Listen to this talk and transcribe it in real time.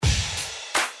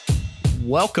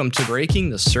Welcome to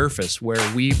Breaking the Surface,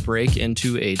 where we break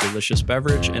into a delicious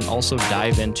beverage and also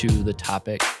dive into the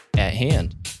topic at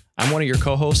hand. I'm one of your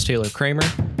co-hosts, Taylor Kramer.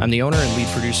 I'm the owner and lead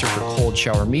producer for Cold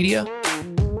Shower Media.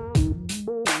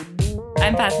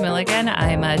 I'm Beth Milligan.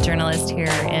 I'm a journalist here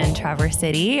in Traverse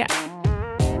City.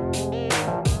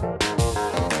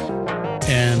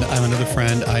 And I'm another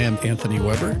friend. I am Anthony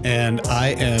Weber, and I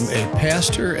am a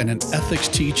pastor and an ethics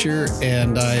teacher,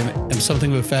 and I am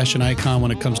something of a fashion icon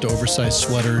when it comes to oversized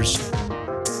sweaters.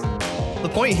 The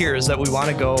point here is that we want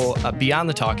to go beyond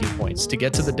the talking points to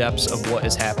get to the depths of what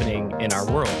is happening in our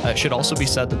world. It should also be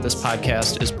said that this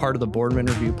podcast is part of the Boardman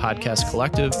Review Podcast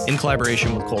Collective in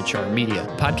collaboration with Cold Shower Media.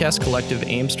 The Podcast Collective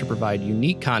aims to provide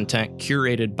unique content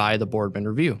curated by the Boardman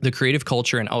Review, the creative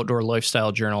culture and outdoor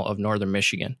lifestyle journal of Northern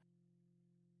Michigan.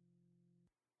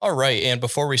 All right, and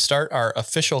before we start our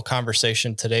official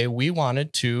conversation today, we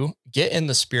wanted to get in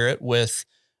the spirit with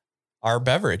our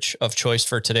beverage of choice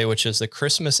for today, which is the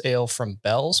Christmas Ale from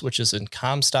Bell's, which is in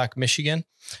Comstock, Michigan.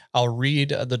 I'll read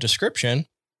the description,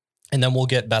 and then we'll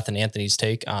get Beth and Anthony's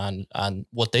take on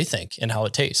what they think and how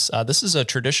it tastes. This is a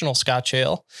traditional Scotch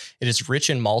ale. It is rich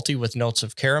and malty with notes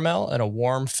of caramel and a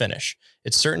warm finish.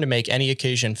 It's certain to make any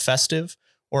occasion festive,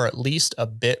 or at least a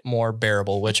bit more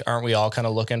bearable, which aren't we all kind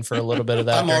of looking for a little bit of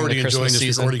that? I'm already enjoying this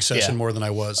season? recording session more than I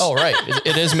was. Oh, right.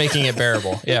 It is making it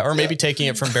bearable. Yeah. Or maybe taking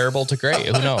it from bearable to great.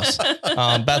 Who knows?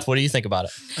 Beth, what do you think about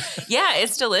it? Yeah,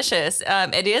 it's delicious.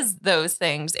 It is those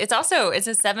things. It's a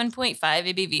 7.5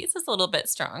 ABV. It's just a little bit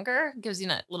stronger. Gives you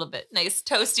a little bit nice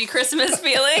toasty Christmas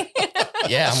feeling.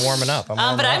 Yeah, I'm warming up.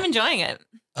 I'm enjoying it.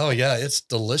 Oh, yeah, it's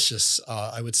delicious.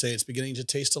 I would say it's beginning to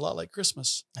taste a lot like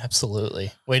Christmas.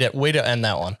 Absolutely. Way to end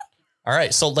that one. All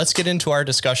right, so let's get into our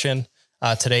discussion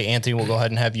today. Anthony, we'll go ahead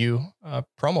and have you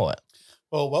promo it.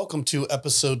 Well, welcome to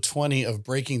episode 20 of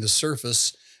Breaking the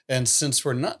Surface. And since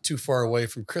we're not too far away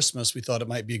from Christmas, we thought it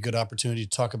might be a good opportunity to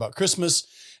talk about Christmas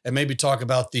and maybe talk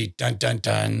about the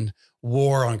dun-dun-dun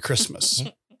war on Christmas.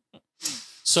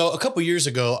 So a couple years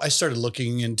ago, I started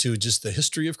looking into just the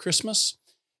history of Christmas.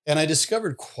 And I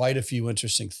discovered quite a few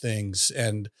interesting things.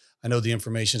 And I know the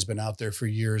information has been out there for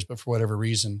years, but for whatever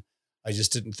reason, I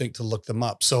just didn't think to look them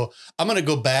up. So I'm going to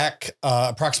go back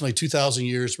approximately 2,000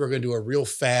 years. We're going to do a real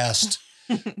fast.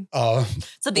 So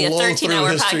be a 13-hour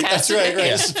podcast. That's right. Yeah.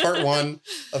 This is part 1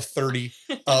 of 30.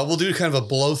 We'll do kind of a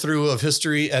blow through of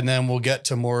history, and then we'll get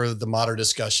to more of the modern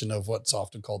discussion of what's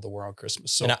often called the war on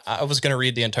Christmas. So and I was going to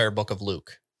read the entire book of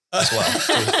Luke as well,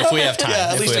 if we have time.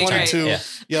 Yeah, at least 1 or 2.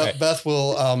 Yeah, Right. Beth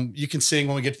will, you can sing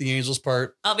when we get to the angels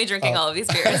part. I'll be drinking all of these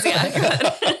beers.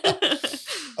 Yeah.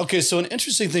 Okay, so an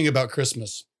interesting thing about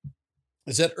Christmas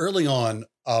is that early on,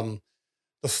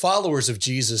 the followers of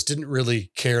Jesus didn't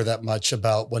really care that much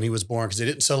about when he was born because they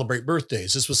didn't celebrate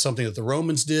birthdays. This was something that the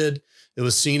Romans did. It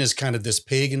was seen as kind of this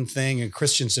pagan thing, and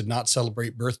Christians did not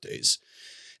celebrate birthdays.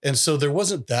 And so there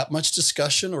wasn't that much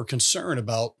discussion or concern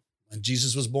about when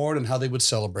Jesus was born and how they would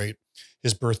celebrate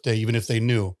his birthday, even if they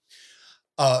knew.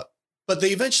 But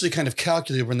they eventually kind of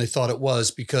calculated when they thought it was,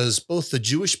 because both the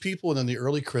Jewish people and then the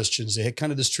early Christians, they had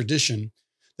kind of this tradition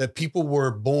that people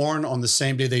were born on the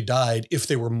same day they died if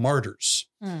they were martyrs.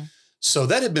 So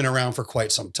that had been around for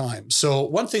quite some time. So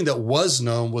one thing that was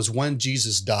known was when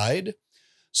Jesus died.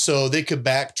 So they could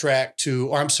backtrack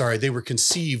they were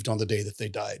conceived on the day that they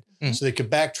died. So they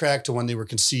could backtrack to when they were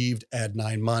conceived, add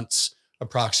 9 months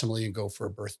approximately, and go for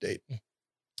a birth date.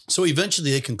 So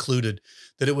eventually they concluded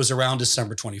that it was around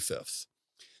December 25th.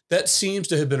 That seems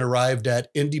to have been arrived at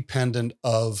independent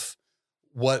of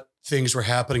what things were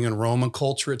happening in Roman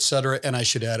culture, et cetera. And I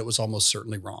should add, it was almost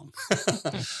certainly wrong.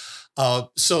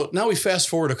 So now we fast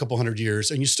forward a couple hundred years,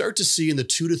 and you start to see in the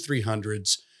 200 to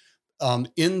 300s,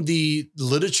 in the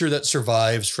literature that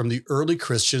survives from the early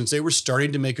Christians, they were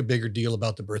starting to make a bigger deal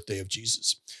about the birthday of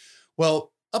Jesus.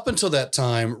 Well, up until that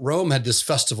time, Rome had this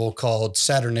festival called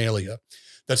Saturnalia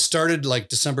that started like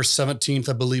December 17th,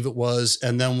 I believe it was,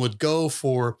 and then would go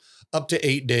for up to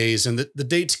 8 days. And the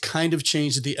dates kind of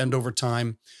changed at the end over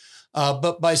time.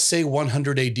 But by, say,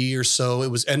 100 AD or so,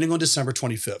 it was ending on December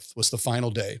 25th was the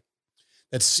final day.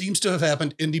 That seems to have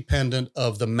happened independent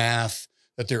of the math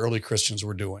that the early Christians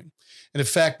were doing. And in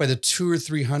fact, by the 200 or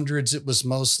 300s, it was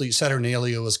mostly,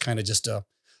 Saturnalia was kind of just a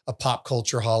pop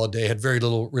culture holiday, had very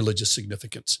little religious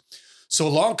significance. So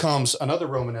along comes another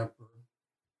Roman emperor,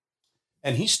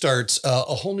 and he starts a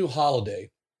whole new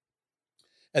holiday.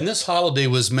 And this holiday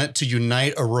was meant to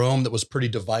unite a Rome that was pretty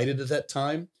divided at that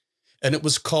time. And it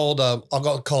was called,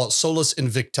 I'll call it Solus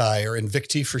Invicti, or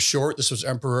Invicti for short. This was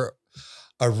Emperor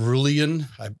Aurelian.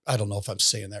 I don't know if I'm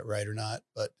saying that right or not,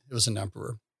 but it was an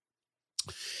emperor.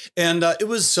 And it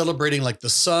was celebrating like the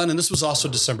sun. And this was also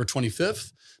December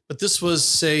 25th. But this was,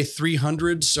 say,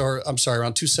 300s, or I'm sorry,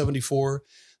 around 274.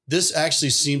 This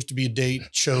actually seems to be a date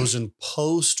chosen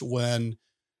post when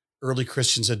early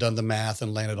Christians had done the math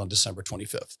and landed on December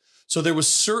 25th. So there was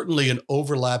certainly an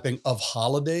overlapping of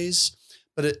holidays,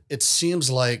 but it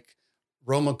seems like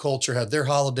Roman culture had their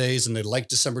holidays and they liked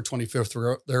December 25th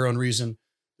for their own reason.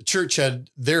 The church had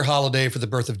their holiday for the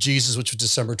birth of Jesus, which was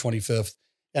December 25th.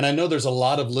 And I know there's a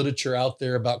lot of literature out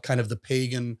there about kind of the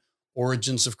pagan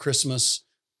origins of Christmas.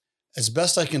 As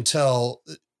best I can tell,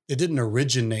 it didn't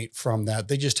originate from that.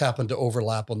 They just happened to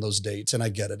overlap on those dates. And I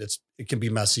get it. It can be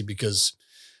messy because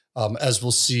as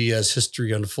we'll see, as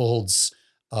history unfolds,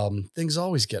 things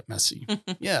always get messy.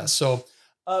 Yeah. So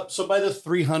by the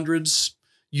 300s,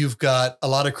 you've got a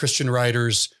lot of Christian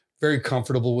writers very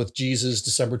comfortable with Jesus,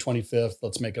 December 25th.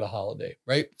 Let's make it a holiday,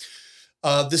 right?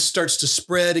 This starts to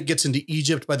spread. It gets into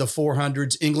Egypt by the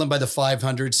 400s, England by the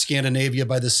 500s, Scandinavia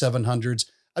by the 700s.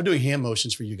 I'm doing hand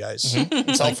motions for you guys. Mm-hmm.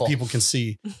 It's like helpful. people can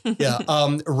see. Yeah.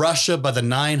 Russia by the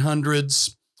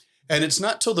 900s. And it's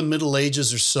not till the Middle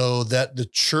Ages or so that the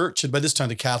church, and by this time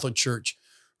the Catholic Church,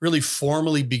 really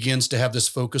formally begins to have this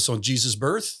focus on Jesus'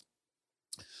 birth.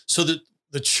 So that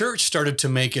the church started to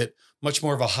make it much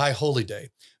more of a high holy day.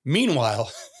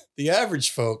 Meanwhile, the average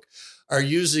folk are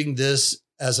using this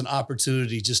as an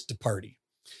opportunity just to party.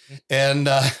 And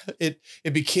it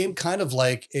became kind of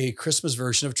like a Christmas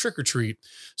version of trick or treat.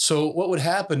 So what would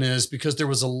happen is, because there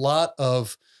was a lot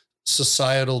of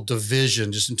societal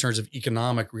division just in terms of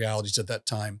economic realities at that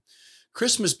time,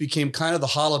 Christmas became kind of the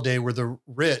holiday where the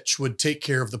rich would take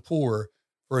care of the poor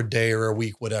for a day or a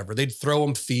week, whatever. They'd throw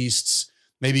them feasts,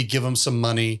 maybe give them some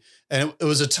money. And it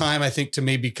was a time, I think, to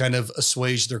maybe kind of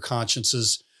assuage their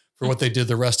consciences for what they did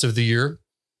the rest of the year.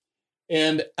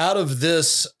 And out of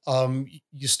this,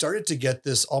 you started to get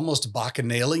this almost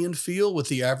bacchanalian feel with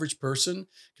the average person,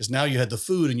 because now you had the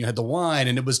food and you had the wine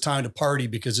and it was time to party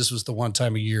because this was the one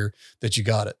time a year that you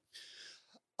got it.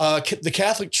 The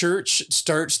Catholic Church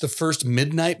starts the first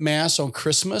midnight mass on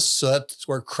Christmas. So that's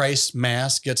where Christ's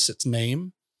Mass gets its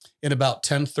name in about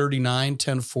 1039,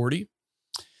 1040.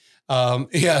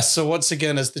 So once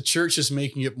again, as the church is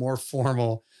making it more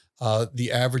formal,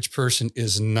 the average person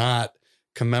is not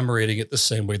commemorating it the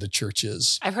same way the church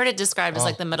is. I've heard it described as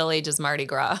like the Middle Ages Mardi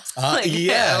Gras.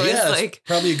 It's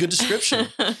probably a good description.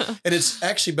 And it's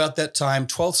actually about that time,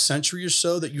 12th century or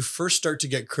so, that you first start to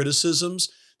get criticisms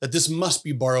that this must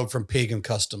be borrowed from pagan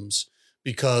customs,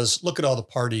 because look at all the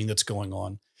partying that's going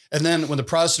on. And then when the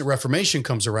Protestant Reformation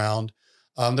comes around,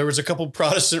 there was a couple of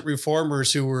Protestant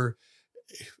reformers who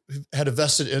had a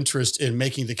vested interest in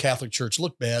making the Catholic Church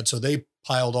look bad. So they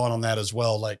piled on that as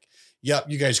well. Like, yep,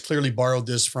 you guys clearly borrowed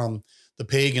this from the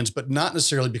pagans, but not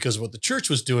necessarily because of what the church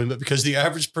was doing, but because the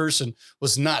average person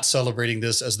was not celebrating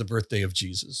this as the birthday of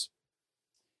Jesus.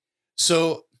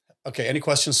 So, okay, any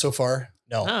questions so far?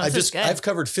 No. I've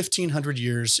covered 1,500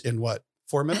 years in what,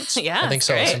 4 minutes? Yeah, I think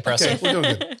so. It's impressive. Okay, we're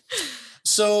doing good.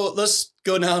 So let's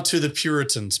go now to the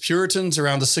Puritans. Puritans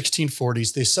around the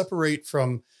 1640s, they separate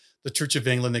from the Church of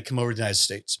England. They come over to the United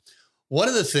States. One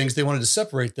of the things they wanted to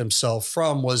separate themselves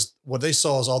from was what they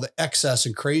saw as all the excess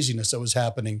and craziness that was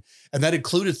happening. And that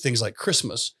included things like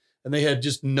Christmas. And they had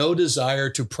just no desire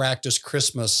to practice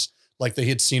Christmas like they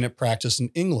had seen it practiced in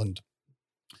England.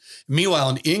 Meanwhile,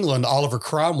 in England, Oliver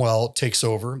Cromwell takes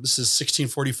over. This is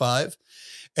 1645.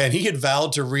 And he had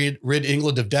vowed to rid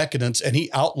England of decadence, and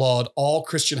he outlawed all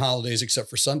Christian holidays except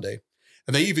for Sunday.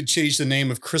 And they even changed the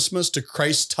name of Christmas to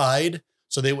Christtide,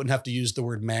 so they wouldn't have to use the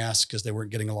word mass because they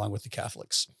weren't getting along with the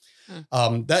Catholics.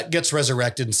 That gets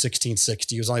resurrected in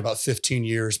 1660. It was only about 15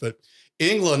 years, but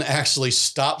England actually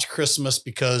stopped Christmas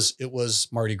because it was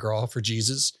Mardi Gras for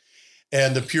Jesus.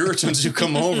 And the Puritans who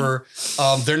come over,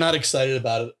 they're not excited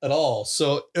about it at all.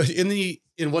 So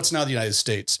in what's now the United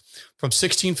States, from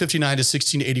 1659 to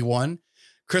 1681,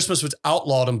 Christmas was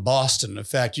outlawed in Boston. In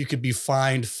fact, you could be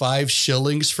fined 5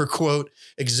 shillings for, quote,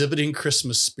 exhibiting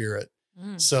Christmas spirit.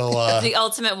 So the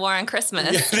ultimate war on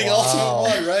Christmas. Yeah, the ultimate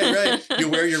one, right. You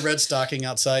wear your red stocking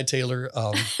outside, Taylor.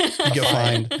 You get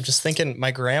fined. I'm just thinking, my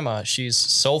grandma, she's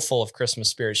so full of Christmas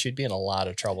spirit, she'd be in a lot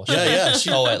of trouble. Yeah.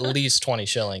 At least 20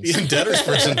 shillings. Be a debtor's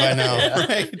person by now,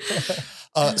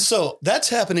 right? So that's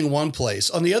happening one place.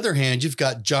 On the other hand, you've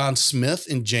got John Smith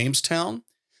in Jamestown.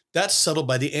 That's settled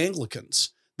by the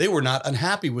Anglicans. They were not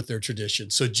unhappy with their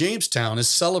tradition. So Jamestown is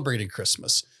celebrating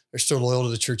Christmas. They're still loyal to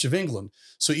the Church of England.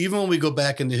 So even when we go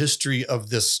back in the history of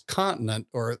this continent,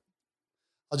 or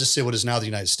I'll just say what is now the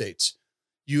United States,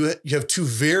 you have 2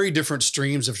 very different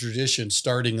streams of tradition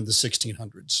starting in the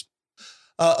 1600s.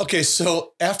 Okay,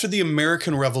 so after the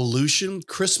American Revolution,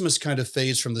 Christmas kind of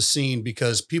fades from the scene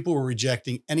because people were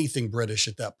rejecting anything British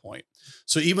at that point.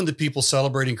 So even the people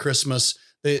celebrating Christmas,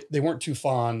 they weren't too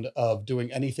fond of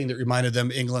doing anything that reminded them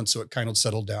of England, so it kind of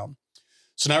settled down.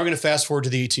 So now we're going to fast forward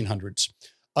to the 1800s.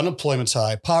 Unemployment's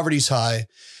high, poverty's high,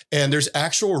 and there's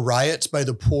actual riots by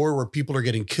the poor where people are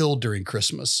getting killed during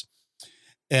Christmas.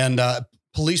 And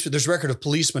there's record of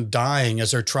policemen dying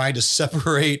as they're trying to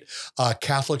separate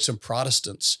Catholics and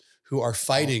Protestants who are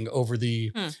fighting over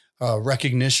the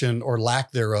recognition or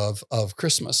lack thereof of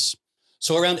Christmas.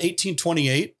 So around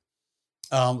 1828,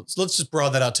 so let's just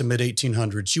broaden that out to mid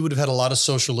 1800s. You would have had a lot of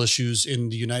social issues in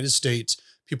the United States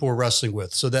people were wrestling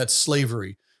with. So that's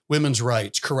slavery, women's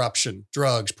rights, corruption,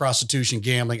 drugs, prostitution,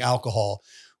 gambling, alcohol.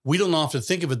 We don't often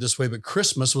think of it this way, but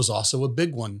Christmas was also a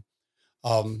big one.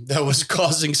 That was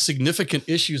causing significant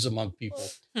issues among people.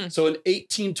 So in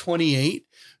 1828,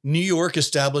 New York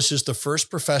establishes the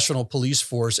first professional police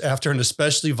force after an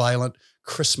especially violent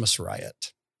Christmas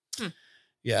riot.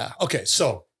 Yeah. Okay.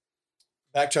 So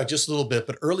backtrack just a little bit,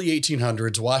 but early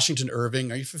 1800s, Washington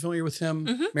Irving, are you familiar with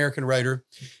him? American writer.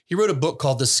 He wrote a book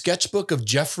called The Sketchbook of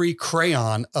Geoffrey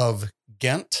Crayon of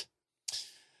Ghent.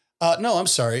 No, I'm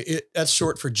sorry. That's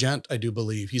short for gent, I do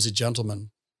believe. He's a gentleman.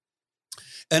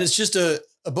 And it's just a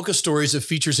book of stories that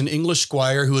features an English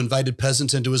squire who invited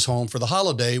peasants into his home for the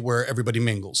holiday where everybody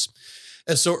mingles.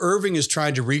 And so Irving is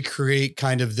trying to recreate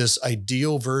kind of this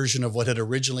ideal version of what had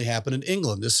originally happened in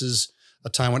England. This is a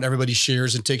time when everybody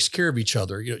shares and takes care of each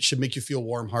other. You know, it should make you feel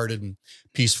warm-hearted and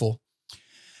peaceful.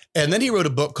 And then he wrote a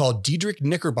book called Diedrich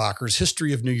Knickerbocker's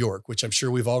History of New York, which I'm sure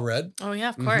we've all read. Oh, yeah,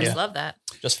 of course. Yeah. Love that.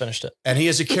 Just finished it. And he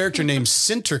has a character named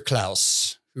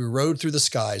Sinterklaas, who rode through the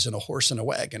skies in a horse and a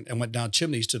wagon and went down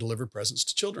chimneys to deliver presents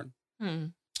to children. So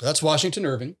that's Washington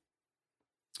Irving.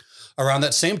 Around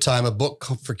that same time, a book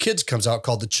for kids comes out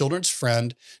called The Children's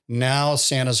Friend. Now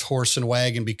Santa's horse and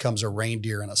wagon becomes a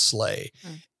reindeer and a sleigh.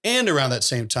 And around that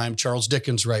same time, Charles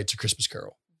Dickens writes A Christmas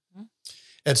Carol.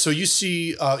 And so you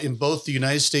see in both the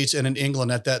United States and in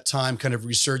England at that time kind of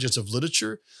resurgence of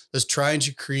literature that's trying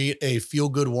to create a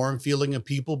feel-good, warm feeling of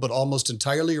people, but almost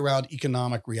entirely around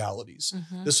economic realities.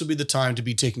 This would be the time to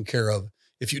be taken care of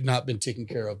if you'd not been taken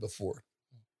care of before.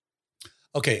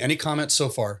 Okay, any comments so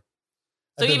far?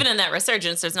 So even in that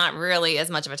resurgence, there's not really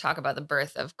as much of a talk about the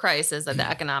birth of Christ as the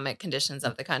economic conditions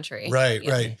of the country. Right,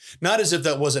 right. Not as if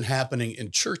that wasn't happening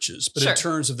in churches, but in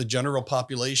terms of the general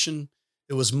population,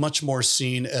 it was much more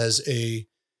seen as a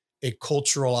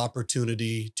cultural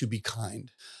opportunity to be kind.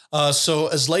 So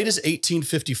as late as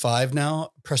 1855 now,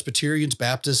 Presbyterians,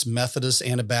 Baptists, Methodists,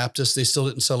 Anabaptists, they still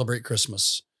didn't celebrate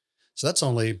Christmas. So that's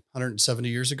only 170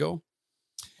 years ago.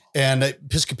 And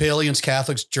Episcopalians,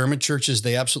 Catholics, German churches,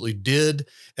 they absolutely did.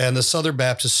 And the Southern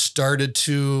Baptists started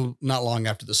to not long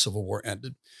after the Civil War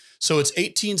ended. So it's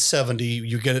 1870,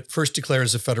 you get it first declared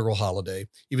as a federal holiday,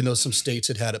 even though some states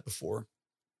had it before.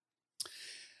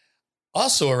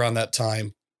 Also around that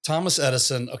time, Thomas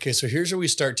Edison, okay, so here's where we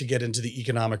start to get into the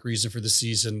economic reason for the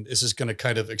season. This is going to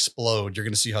kind of explode. You're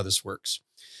going to see how this works.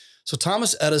 So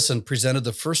Thomas Edison presented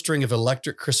the first string of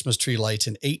electric Christmas tree lights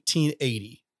in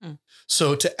 1880.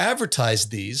 So to advertise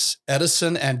these,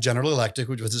 Edison and General Electric,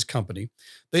 which was his company,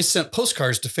 they sent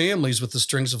postcards to families with the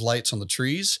strings of lights on the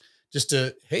trees just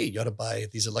to, hey, you ought to buy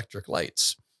these electric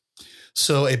lights.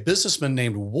 So a businessman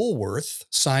named Woolworth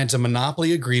signs a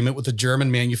monopoly agreement with the German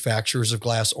manufacturers of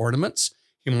glass ornaments.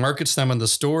 He markets them in the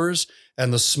stores,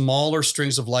 and the smaller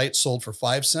strings of lights sold for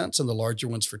 5 cents and the larger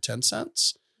ones for 10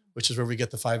 cents, which is where we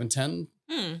get the 5 and 10.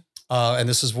 And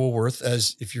this is Woolworth,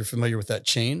 as if you're familiar with that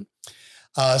chain.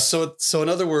 So in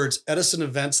other words, Edison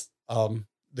invents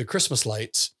the Christmas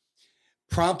lights.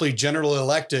 Promptly, General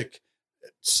Electric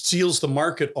seals the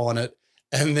market on it,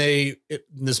 and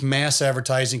this mass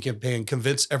advertising campaign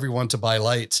convince everyone to buy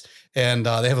lights, and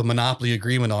they have a monopoly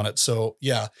agreement on it. So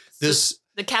yeah,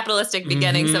 the capitalistic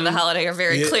beginnings of the holiday are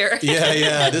very clear.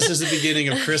 Yeah. This is the beginning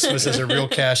of Christmas as a real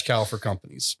cash cow for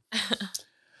companies.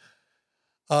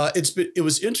 It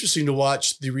was interesting to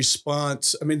watch the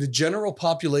response. I mean, the general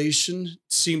population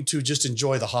seemed to just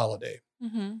enjoy the holiday.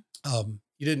 You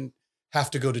didn't have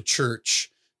to go to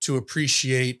church to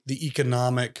appreciate the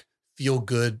economic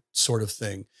feel-good sort of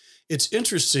thing. It's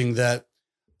interesting that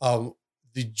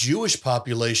the Jewish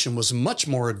population was much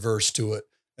more adverse to it.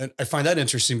 And I find that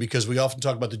interesting because we often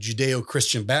talk about the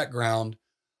Judeo-Christian background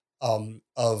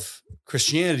of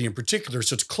Christianity in particular,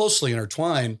 so it's closely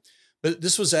intertwined. But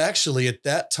this was actually, at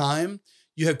that time,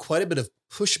 you had quite a bit of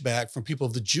pushback from people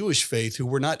of the Jewish faith who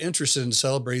were not interested in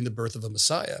celebrating the birth of a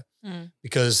Messiah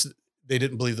because they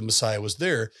didn't believe the Messiah was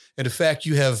there. And in fact,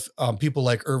 you have people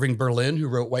like Irving Berlin, who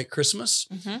wrote White Christmas,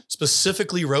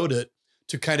 specifically wrote it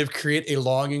to kind of create a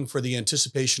longing for the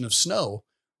anticipation of snow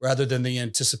rather than the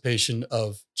anticipation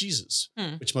of Jesus,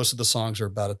 which most of the songs are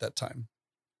about at that time.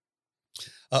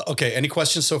 Okay. Any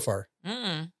questions so far?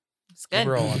 It's good.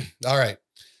 We're rolling. All right.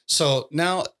 So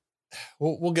now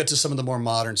we'll get to some of the more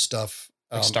modern stuff.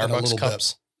 Like in a Starbucks little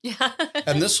cups. Yeah.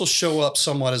 And this will show up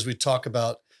somewhat as we talk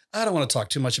about, I don't want to talk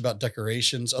too much about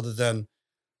decorations other than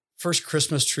first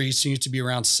Christmas tree seems to be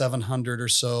around 700 or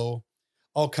so.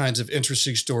 All kinds of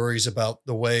interesting stories about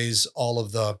the ways all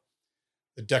of the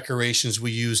decorations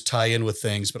we use tie in with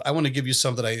things. But I want to give you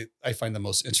some that I find the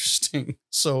most interesting.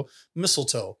 So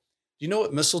mistletoe. Do you know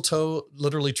what mistletoe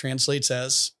literally translates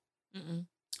as?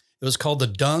 It was called the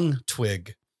dung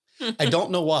twig. I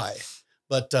don't know why.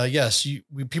 But yes,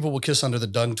 people will kiss under the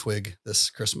dung twig this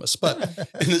Christmas. But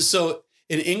so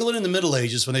in England in the Middle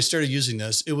Ages, when they started using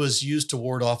this, it was used to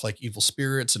ward off like evil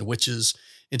spirits and witches.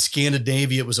 In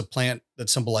Scandinavia, it was a plant that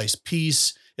symbolized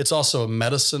peace. It's also a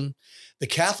medicine. The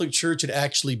Catholic Church had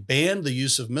actually banned the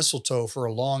use of mistletoe for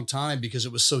a long time because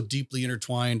it was so deeply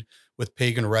intertwined with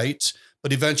pagan rites.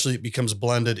 But eventually it becomes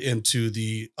blended into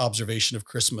the observation of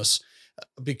Christmas.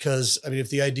 Because, I mean, if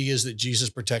the idea is that Jesus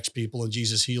protects people and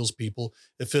Jesus heals people,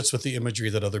 it fits with the imagery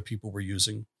that other people were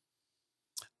using.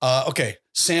 Okay,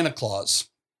 Santa Claus.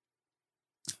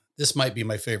 This might be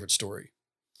my favorite story.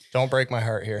 Don't break my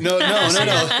heart here. No.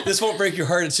 This won't break your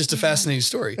heart. It's just a fascinating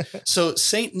story. So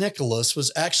St. Nicholas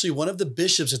was actually one of the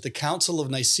bishops at the Council of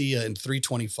Nicaea in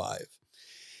 325.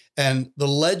 And the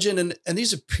legend, and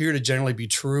these appear to generally be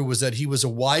true, was that he was a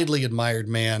widely admired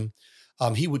man.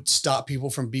 He would stop people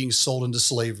from being sold into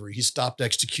slavery. He stopped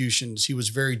executions. He was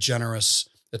very generous,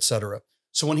 etc.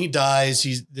 So when he dies,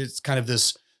 there's kind of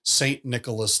this St.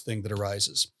 Nicholas thing that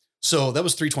arises. So that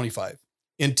was 325.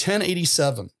 In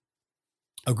 1087,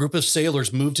 a group of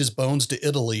sailors moved his bones to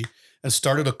Italy and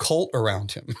started a cult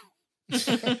around him.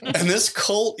 And this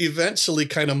cult eventually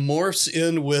kind of morphs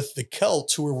in with the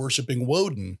Celts who were worshiping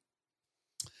Woden,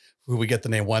 who we get the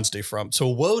name Wednesday from. So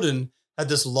Woden had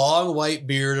this long white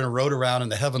beard and rode around in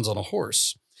the heavens on a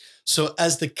horse. So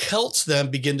as the Celts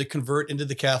then begin to convert into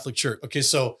the Catholic Church, okay,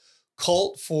 so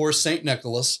cult for St.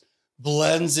 Nicholas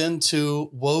blends into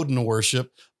Woden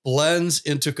worship, blends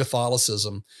into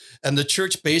Catholicism. And the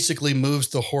church basically moves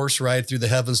the horse ride through the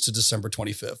heavens to December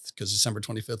 25th, because December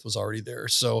 25th was already there.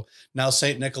 So now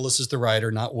St. Nicholas is the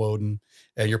rider, not Woden,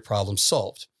 and your problem's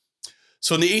solved.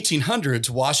 So in the 1800s,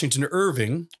 Washington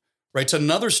Irving writes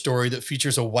another story that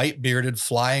features a white-bearded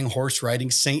flying horse riding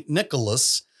St.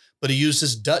 Nicholas, but he used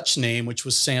his Dutch name, which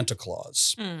was Santa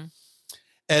Claus.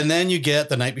 And then you get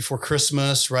The Night Before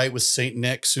Christmas, right, with St.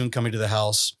 Nick soon coming to the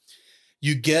house.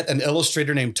 You get an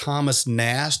illustrator named Thomas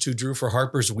Nast, who drew for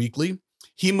Harper's Weekly.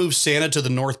 He moved Santa to the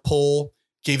North Pole,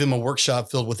 gave him a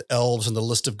workshop filled with elves and the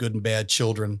list of good and bad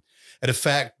children. And in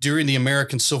fact, during the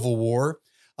American Civil War,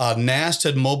 Nast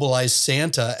had mobilized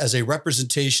Santa as a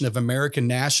representation of American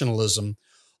nationalism,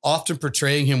 often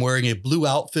portraying him wearing a blue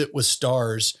outfit with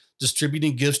stars,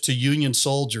 distributing gifts to Union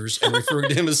soldiers, and referring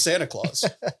to him as Santa Claus.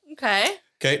 Okay.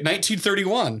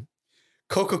 1931,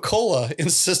 Coca-Cola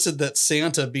insisted that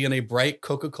Santa be in a bright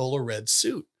Coca-Cola red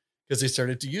suit because they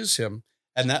started to use him.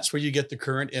 And that's where you get the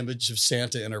current image of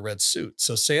Santa in a red suit.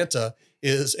 So Santa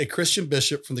is a Christian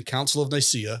bishop from the Council of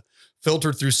Nicaea,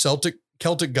 filtered through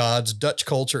Celtic gods, Dutch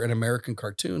culture, and American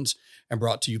cartoons, and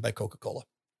brought to you by Coca-Cola.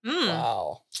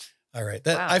 Wow. All right.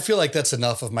 I feel like that's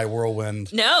enough of my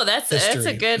whirlwind. No, that's history.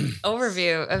 a good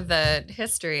overview of the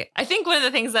history. I think one of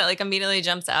the things that like immediately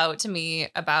jumps out to me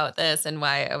about this and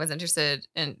why I was interested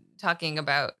in talking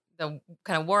about the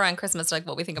kind of war on Christmas, like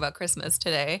what we think about Christmas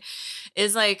today,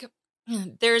 is like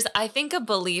there's, I think, a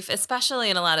belief, especially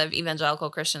in a lot of evangelical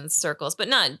Christian circles, but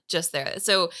not just there.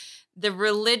 So the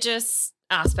religious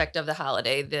aspect of the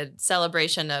holiday, the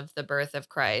celebration of the birth of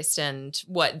Christ and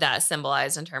what that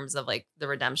symbolized in terms of like the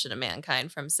redemption of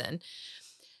mankind from sin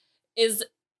is,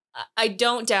 I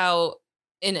don't doubt,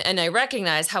 and I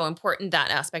recognize how important that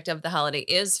aspect of the holiday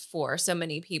is for so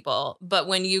many people. But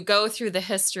when you go through the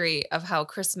history of how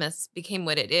Christmas became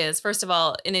what it is, first of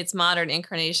all, in its modern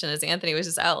incarnation, as Anthony was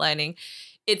just outlining,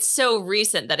 it's so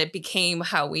recent that it became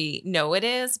how we know it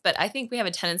is. But I think we have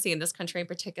a tendency in this country in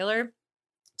particular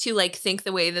to like think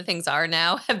the way that things are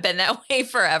now have been that way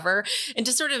forever, and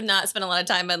to sort of not spend a lot of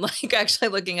time on like actually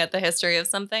looking at the history of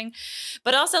something,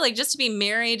 but also like just to be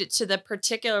married to the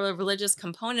particular religious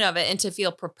component of it and to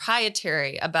feel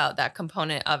proprietary about that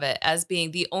component of it as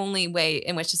being the only way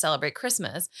in which to celebrate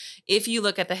Christmas. If you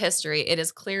look at the history, it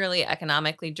is clearly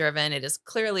economically driven. It is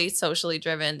clearly socially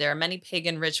driven. There are many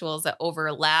pagan rituals that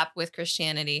overlap with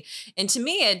Christianity. And to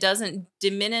me, it doesn't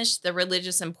diminish the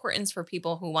religious importance for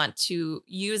people who want to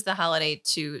use the holiday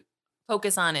to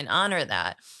focus on and honor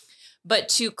that. But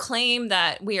to claim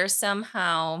that we are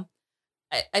somehow,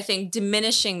 I think,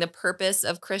 diminishing the purpose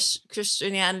of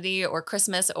Christianity or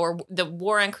Christmas, or the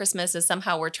war on Christmas is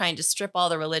somehow we're trying to strip all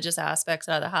the religious aspects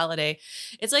out of the holiday.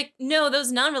 It's like, no,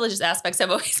 those non-religious aspects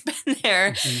have always been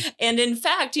there. Mm-hmm. And in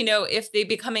fact, you know, if they're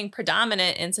becoming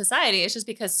predominant in society, it's just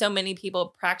because so many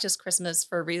people practice Christmas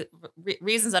for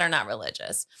reasons that are not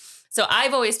religious. So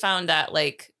I've always found that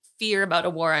like fear about a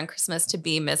war on Christmas to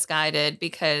be misguided,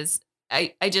 because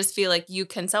I just feel like you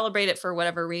can celebrate it for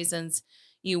whatever reasons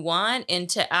you want, and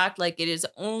to act like it is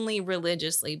only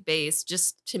religiously based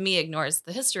just to me ignores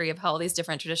the history of how all these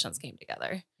different traditions came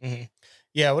together. Mm-hmm.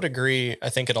 Yeah, I would agree. I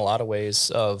think in a lot of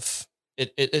ways of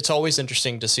it's always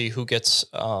interesting to see who gets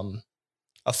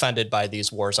offended by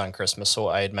these wars on Christmas. So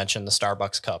I had mentioned the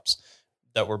Starbucks cups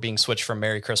that were being switched from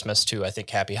Merry Christmas to, I think,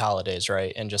 Happy Holidays,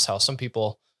 right? And just how some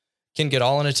people can get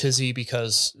all in a tizzy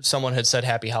because someone had said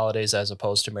Happy Holidays as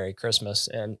opposed to Merry Christmas.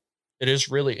 And it is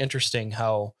really interesting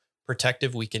how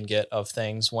protective we can get of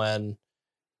things when,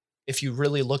 if you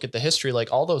really look at the history,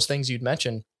 like all those things you'd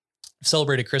mentioned, I've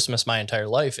celebrated Christmas my entire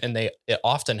life, and it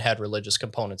often had religious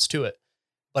components to it.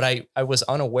 But I was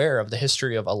unaware of the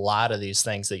history of a lot of these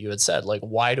things that you had said. Like,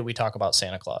 why do we talk about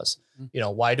Santa Claus? Mm-hmm. You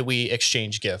know, why do we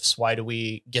exchange gifts? Why do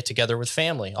we get together with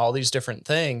family? All these different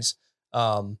things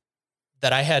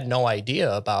that I had no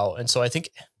idea about. And so I think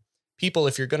people,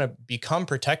 if you're going to become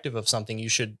protective of something, you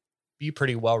should be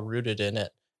pretty well rooted in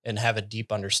it and have a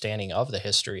deep understanding of the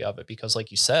history of it. Because like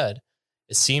you said,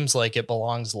 it seems like it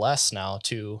belongs less now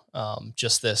to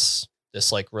just this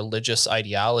like religious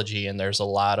ideology. And there's a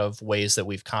lot of ways that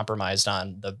we've compromised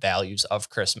on the values of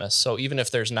Christmas. So even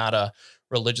if there's not a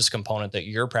religious component that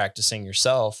you're practicing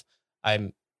yourself,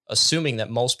 I'm assuming that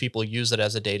most people use it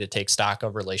as a day to take stock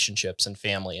of relationships and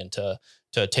family, and to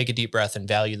take a deep breath and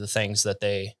value the things that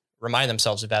they remind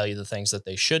themselves to value, the things that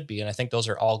they should be. And I think those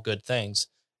are all good things.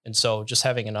 And so just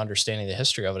having an understanding of the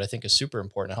history of it, I think, is super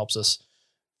important. It helps us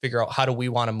figure out, how do we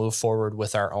want to move forward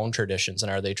with our own traditions?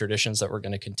 And are they traditions that we're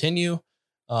going to continue?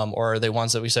 Or are they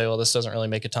ones that we say, well, this doesn't really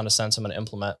make a ton of sense, I'm going to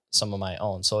implement some of my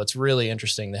own. So it's really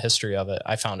interesting, the history of it.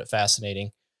 I found it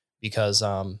fascinating because,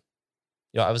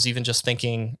 I was even just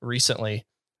thinking recently,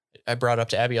 I brought up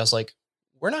to Abby, I was like,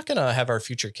 we're not going to have our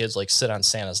future kids like sit on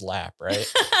Santa's lap,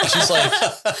 right? She's like,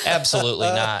 absolutely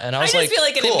not. And I was like, feel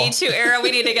like cool. In the Me Too era, we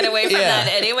need to get away from that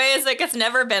anyways. Like, it's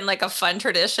never been like a fun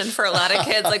tradition for a lot of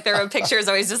kids. Like, there are pictures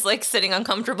always just like sitting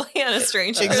uncomfortably on a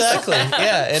stranger's Exactly.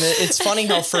 Yeah. And it's funny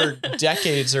how for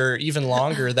decades or even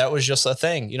longer, that was just a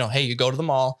thing. You know, hey, you go to the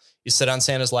mall, you sit on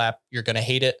Santa's lap, you're going to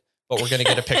hate it, but we're going to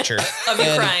get a picture of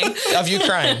you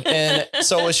crying. And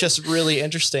so it's just really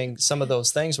interesting, some of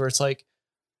those things where it's like,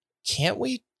 can't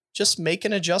we just make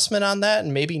an adjustment on that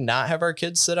and maybe not have our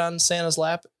kids sit on Santa's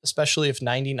lap, especially if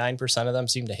 99% of them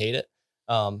seem to hate it?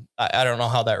 I don't know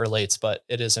how that relates, but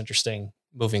it is interesting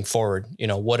moving forward. You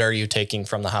know, what are you taking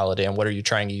from the holiday and what are you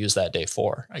trying to use that day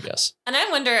for, I guess? And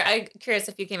I wonder, I'm curious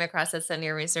if you came across this in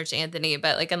your research, Anthony,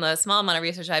 but like in the small amount of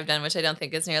research I've done, which I don't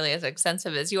think is nearly as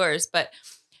extensive as yours, but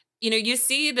you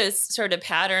see this sort of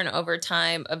pattern over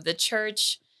time of the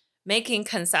church making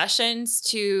concessions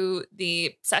to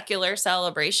the secular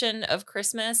celebration of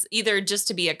Christmas, either just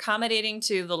to be accommodating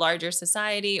to the larger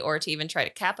society or to even try to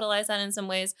capitalize on it in some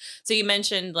ways. So you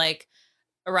mentioned like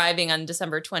arriving on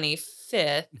December 25th.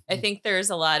 Mm-hmm. I think there's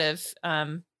a lot of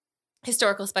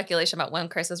historical speculation about when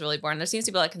Christ was really born. There seems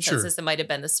to be a lot of consensus it might have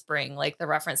been the spring, like the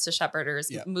reference to shepherders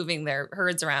moving their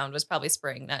herds around was probably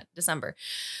spring, not December.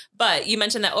 But you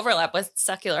mentioned that overlap with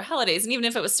secular holidays. And even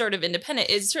if it was sort of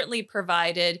independent, it certainly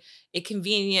provided a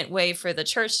convenient way for the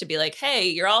church to be like, hey,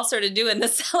 you're all sort of doing the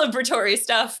celebratory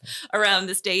stuff around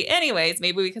this date anyways.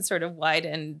 Maybe we can sort of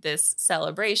widen this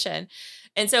celebration.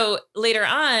 And so later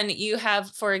on, you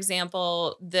have, for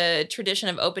example, the tradition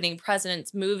of opening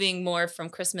presents moving more from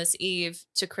Christmas Eve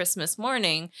to Christmas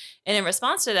morning. And in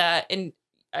response to that, and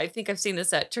I think I've seen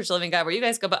this at Church of the Living God where you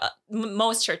guys go, but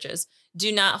most churches do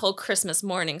not hold Christmas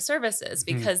morning services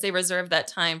because they reserve that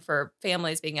time for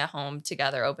families being at home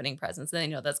together, opening presents. And they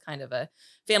know that's kind of a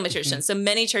family tradition. So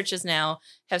many churches now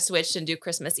have switched and do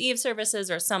Christmas Eve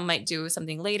services, or some might do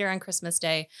something later on Christmas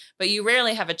Day, but you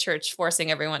rarely have a church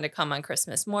forcing everyone to come on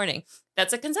Christmas morning.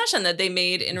 That's a concession that they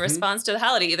made in response to the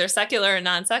holiday, either secular or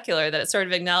non-secular, that it sort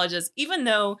of acknowledges, even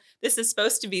though this is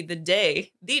supposed to be the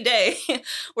day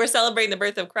we're celebrating the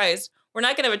birth of Christ, we're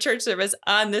not going to have a church service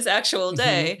on this actual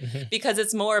day because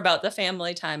it's more about the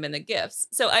family time and the gifts.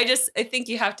 So I think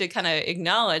you have to kind of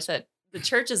acknowledge that the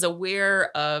church is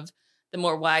aware of the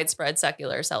more widespread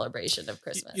secular celebration of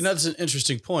Christmas. That's an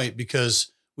interesting point,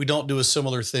 because we don't do a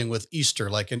similar thing with Easter,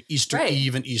 like an Easter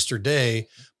Eve and Easter Day,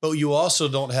 but you also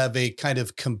don't have a kind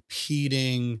of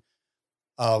competing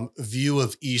view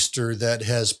of Easter that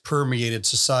has permeated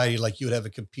society like you would have a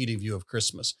competing view of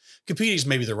Christmas. Competing is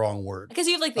maybe the wrong word. Because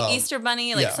you have like the Easter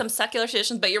Bunny, like some secular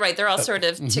traditions, but you're right, they're all sort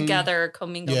of together,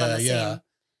 commingled on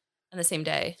the same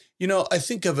day. I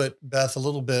think of it, Beth, a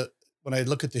little bit when I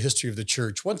look at the history of the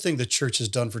church. One thing the church has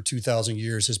done for 2,000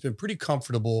 years has been pretty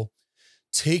comfortable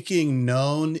taking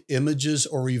known images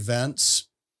or events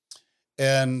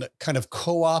and kind of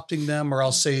co-opting them, or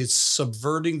I'll say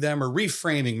subverting them, or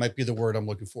reframing might be the word I'm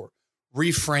looking for,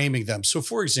 reframing them. So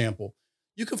for example,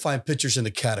 you can find pictures in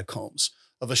the catacombs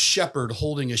of a shepherd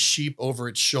holding a sheep over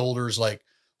its shoulders, like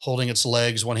holding its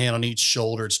legs, one hand on each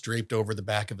shoulder, it's draped over the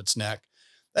back of its neck.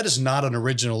 That is not an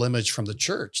original image from the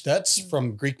church. That's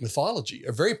from Greek mythology,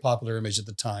 a very popular image at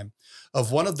the time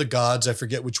of one of the gods, I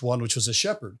forget which one, which was a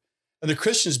shepherd. And the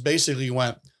Christians basically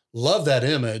went, love that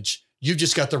image, you've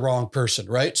just got the wrong person,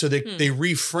 right? So they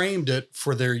reframed it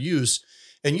for their use.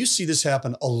 And you see this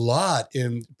happen a lot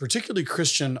in particularly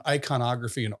Christian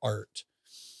iconography and art.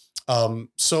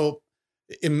 So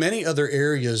in many other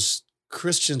areas,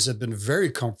 Christians have been very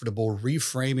comfortable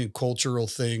reframing cultural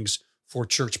things for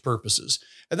church purposes.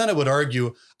 And then I would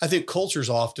argue, I think cultures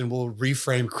often will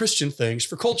reframe Christian things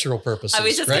for cultural purposes. I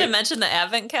was just going to mention the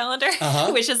Advent calendar,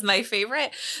 which is my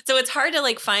favorite. So it's hard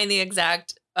to find the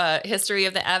exact history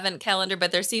of the Advent calendar,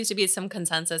 but there seems to be some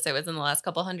consensus. It was in the last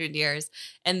couple hundred years.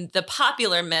 And the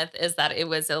popular myth is that it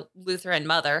was a Lutheran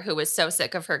mother who was so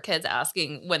sick of her kids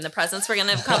asking when the presents were going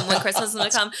to come, when Christmas was going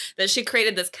to come, that she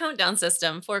created this countdown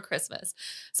system for Christmas.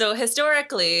 So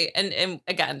historically, and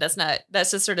again,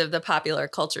 that's just sort of the popular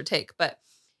culture take, but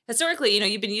historically,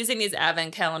 you've been using these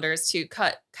Advent calendars to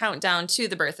count down to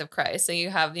the birth of Christ. So you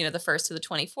have, the 1st to the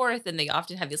 24th, and they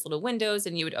often have these little windows,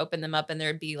 and you would open them up and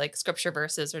there'd be like scripture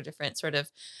verses or different sort of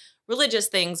religious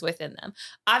things within them.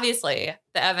 Obviously,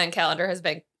 the Advent calendar has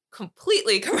been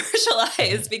completely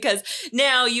commercialized because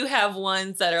now you have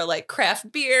ones that are like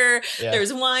craft beer. Yeah.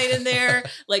 There's wine in there.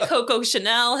 Like Coco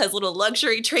Chanel has little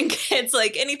luxury trinkets,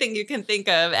 like anything you can think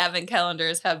of. Advent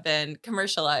calendars have been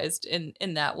commercialized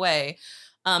in that way.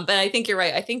 But I think you're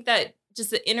right. I think that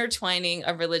just the intertwining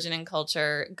of religion and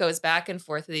culture goes back and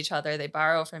forth with each other. They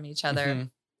borrow from each other. Mm-hmm.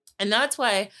 And that's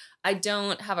why I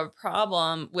don't have a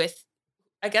problem with,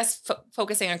 I guess,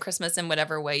 focusing on Christmas in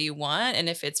whatever way you want. And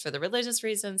if it's for the religious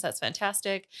reasons, that's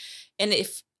fantastic.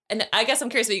 And I guess I'm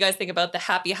curious what you guys think about the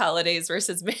happy holidays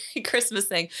versus Merry Christmas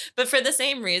thing. But for the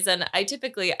same reason,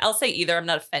 I'll say either. I'm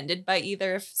not offended by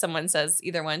either if someone says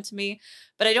either one to me.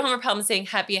 But I don't have a problem saying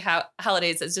happy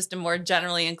holidays is just a more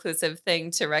generally inclusive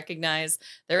thing to recognize.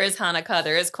 There is Hanukkah,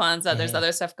 there is Kwanzaa, there's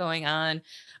other stuff going on.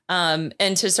 And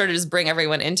to sort of just bring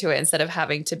everyone into it instead of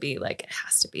having to be like, it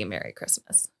has to be Merry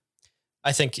Christmas.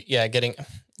 I think,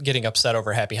 getting upset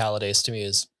over happy holidays to me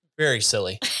is very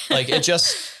silly. Like it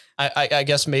just... I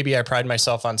guess maybe I pride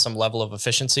myself on some level of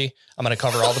efficiency. I'm going to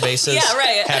cover all the bases. Yeah,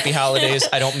 right. Happy holidays.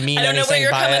 I don't mean anything by it. I don't know where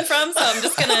you're coming from, so I'm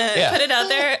just going to put it out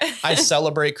there. I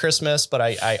celebrate Christmas, but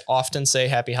I often say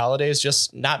happy holidays,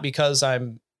 just not because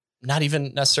I'm not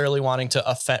even necessarily wanting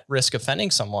to risk offending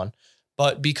someone,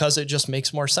 but because it just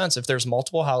makes more sense. If there's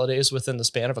multiple holidays within the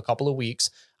span of a couple of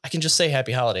weeks, I can just say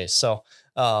happy holidays. So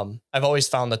I've always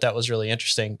found that was really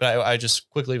interesting, but I just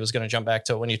quickly was going to jump back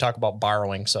to when you talk about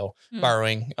borrowing. So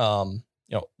borrowing, the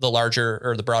larger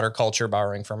or the broader culture,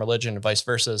 borrowing from religion and vice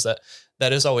versa,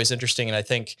 that is always interesting. And I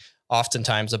think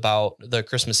oftentimes about the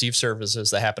Christmas Eve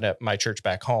services that happen at my church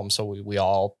back home. So we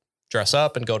all dress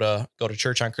up and go to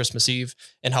church on Christmas Eve,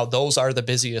 and how those are the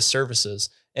busiest services.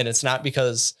 And it's not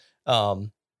because, or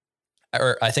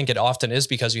I think it often is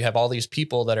because you have all these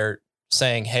people that are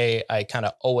saying, hey, I kind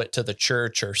of owe it to the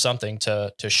church or something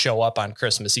to show up on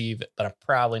Christmas Eve, but I'm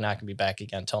probably not going to be back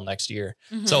again until next year.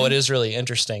 Mm-hmm. So it is really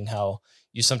interesting how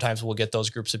you sometimes will get those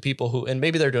groups of people who, and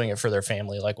maybe they're doing it for their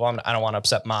family. Like, well, I don't want to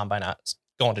upset mom by not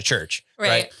going to church.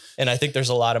 Right. And I think there's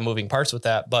a lot of moving parts with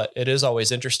that, but it is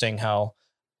always interesting how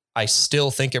I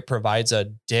still think it provides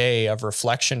a day of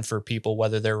reflection for people,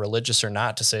 whether they're religious or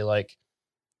not, to say like,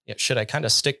 yeah, should I kind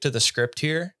of stick to the script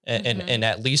here and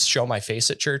at least show my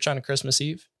face at church on Christmas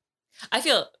Eve? I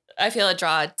feel a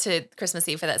draw to Christmas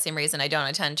Eve for that same reason. I don't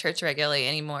attend church regularly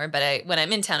anymore, but when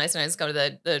I'm in town, I sometimes go to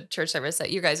the church service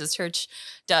that you guys' church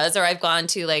does, or I've gone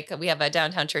to, like, we have a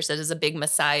downtown church that is a big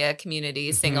Messiah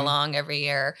community sing along every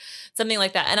year, something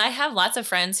like that. And I have lots of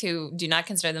friends who do not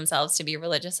consider themselves to be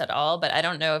religious at all, but I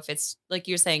don't know if it's like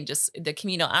you're saying, just the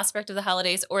communal aspect of the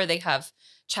holidays, or they have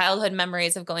childhood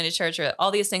memories of going to church, or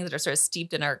all these things that are sort of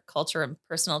steeped in our culture and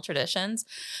personal traditions.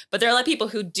 But there are a lot of people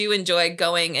who do enjoy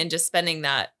going and just spending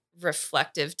that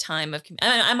reflective time of,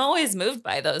 and I'm always moved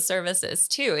by those services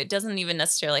too. It doesn't even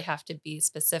necessarily have to be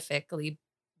specifically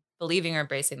believing or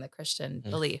embracing the Christian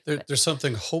belief. There's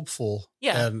something hopeful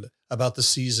Yeah. and about the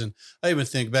season. I even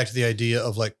think back to the idea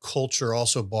of like culture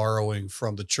also borrowing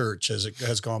from the church, as it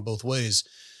has gone both ways.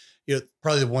 You know,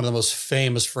 probably one of the most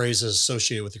famous phrases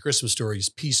associated with the Christmas story is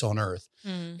peace on earth.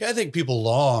 I think people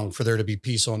long for there to be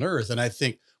peace on earth. And I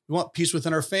think we want peace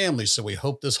within our families. So we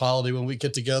hope this holiday, when we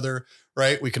get together,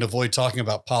 right, we can avoid talking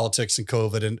about politics and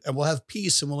COVID, and we'll have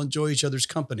peace and we'll enjoy each other's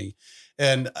company.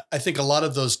 And I think a lot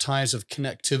of those times of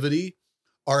connectivity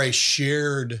are a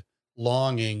shared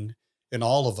longing in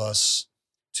all of us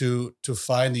to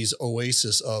find these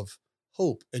oases of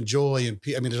hope and joy and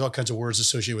peace. I mean, there's all kinds of words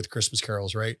associated with Christmas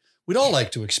carols, right? We'd all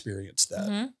like to experience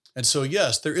that. And so,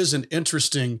 yes, there is an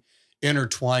interesting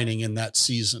intertwining in that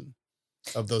season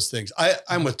of those things.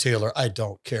 I'm with Taylor. I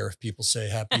don't care if people say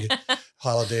happy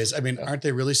holidays. I mean, aren't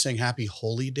they really saying happy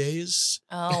holy days?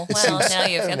 Oh, well, now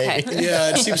you've, okay.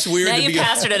 Yeah, it seems weird. Now to you be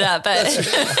pastored it up, but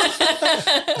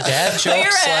Dad joke You're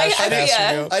right.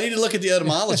 / I need to look at the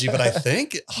etymology, but I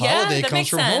think holiday that comes makes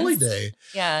from sense. holy day.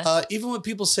 Yeah. Even when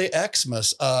people say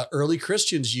Xmas, early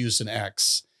Christians used an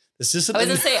X. This isn't. I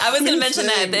was going to mention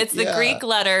that thing. it's the Yeah. Greek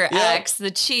letter Yep. X,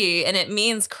 the chi, and it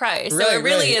means Christ. Right, so it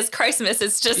really right. is Christmas.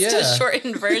 It's just Yeah. a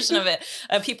shortened version of it.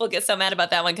 People get so mad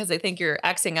about that one because they think you're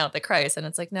Xing out the Christ, and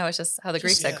it's like, no, it's just how the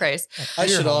Greeks said Christ. I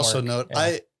Your should also homework.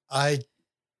 note, I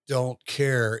don't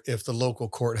care if the local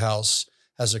courthouse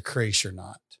has a creche or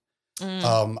not.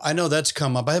 I know that's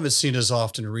come up. I haven't seen it as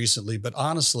often recently, but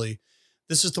honestly,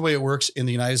 this is the way it works in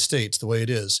the United States, the way it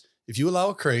is. If you allow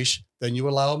a creche, then you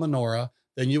allow a menorah,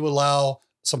 then you allow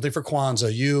something for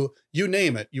Kwanzaa, you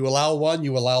name it. You allow one,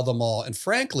 you allow them all. And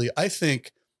frankly, I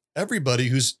think everybody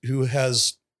who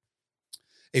has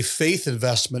a faith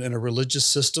investment in a religious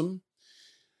system,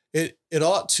 it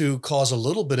ought to cause a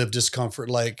little bit of discomfort.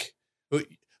 Like,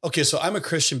 okay, so I'm a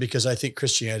Christian because I think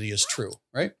Christianity is true,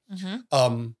 right?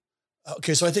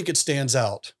 Okay, so I think it stands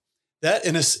out. That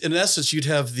in essence, you'd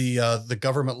have the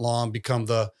government law become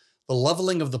the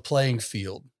leveling of the playing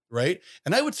field, right?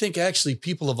 And I would think actually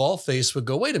people of all faiths would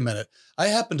go, wait a minute, I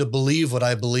happen to believe what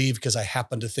I believe because I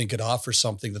happen to think it offers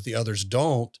something that the others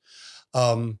don't.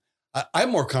 I'm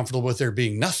more comfortable with there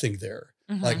being nothing there.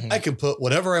 Like I can put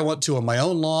whatever I want to on my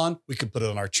own lawn. We could put it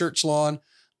on our church lawn.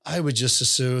 I would just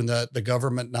assume that the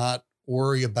government not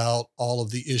worry about all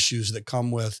of the issues that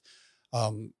come with,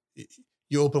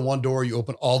 you open one door, you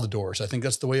open all the doors. I think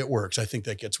that's the way it works. I think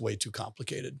that gets way too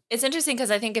complicated. It's interesting because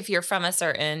I think if you're from a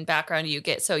certain background, you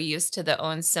get so used to the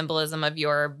own symbolism of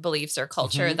your beliefs or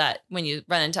culture that when you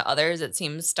run into others, it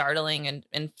seems startling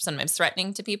and sometimes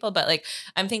threatening to people. But like,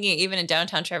 I'm thinking even in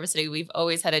downtown Traverse City, we've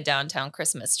always had a downtown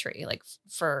Christmas tree, like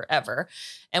forever.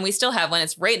 And we still have, when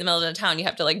it's right in the middle of the town, you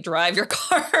have to like drive your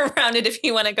car around it if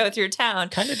you want to go through town.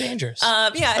 Kind of dangerous.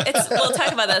 Yeah, we'll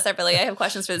talk about that separately. I have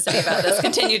questions for the city about this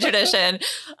continued tradition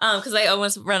because I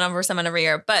almost run over someone every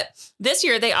year. But this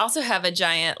year they also have a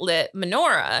giant lit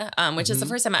menorah, which is the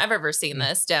first time I've ever seen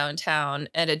this downtown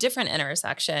at a different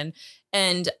intersection.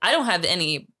 And I don't have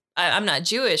any. I'm not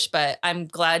Jewish, but I'm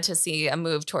glad to see a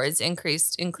move towards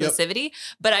increased inclusivity. Yep.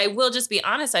 But I will just be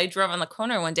honest. I drove on the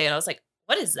corner one day and I was like,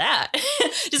 what is that?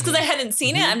 Just because I hadn't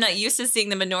seen it. I'm not used to seeing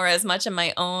the menorah as much in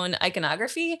my own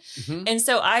iconography. And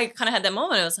so I kind of had that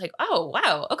moment. I was like, oh,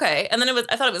 wow. Okay. And then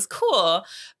I thought it was cool,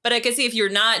 but I could see if you're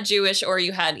not Jewish or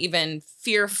you had even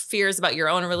fears about your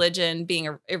own religion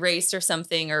being erased or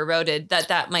something or eroded,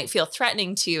 that might feel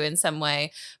threatening to you in some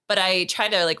way. But I try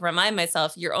to like remind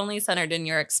myself, you're only centered in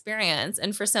your experience.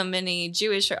 And for so many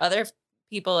Jewish or other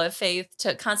people of faith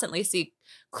to constantly see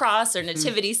cross or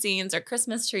nativity scenes or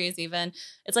Christmas trees even,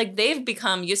 it's like they've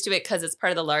become used to it because it's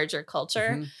part of the larger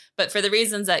culture. But for the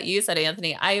reasons that you said,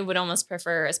 Anthony, I would almost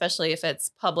prefer, especially if it's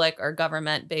public or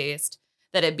government based,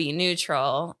 that it be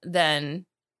neutral than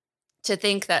to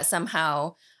think that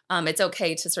somehow it's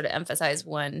okay to sort of emphasize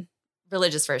one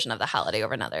religious version of the holiday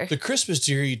over another. The Christmas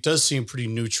tree does seem pretty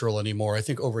neutral anymore. I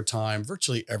think over time,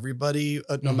 virtually everybody,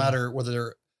 no matter whether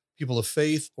they're people of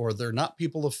faith or they're not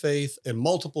people of faith and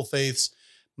multiple faiths,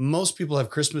 most people have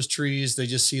Christmas trees. They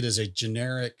just see it as a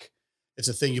generic, it's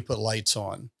a thing you put lights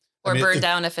on. Or burn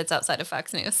down if it's outside of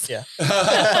Fox News. Yeah.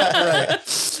 Right.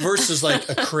 Versus like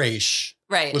a creche.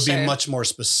 Right. Would be much more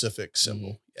specific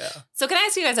symbol. Yeah. So can I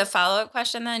ask you guys a follow-up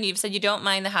question then? You've said you don't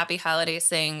mind the happy holidays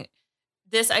thing.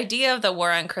 This idea of the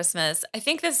war on Christmas, I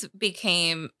think this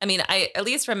became, I mean, I at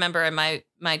least remember in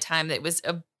my time that it was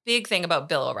a big thing about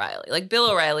Bill O'Reilly. Like Bill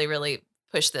O'Reilly really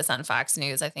pushed this on Fox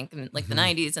News, I think in like the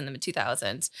 90s and the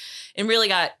 2000s, and really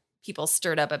got people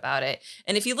stirred up about it.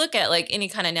 And if you look at like any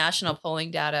kind of national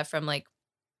polling data from like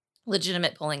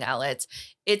legitimate polling outlets,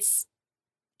 it's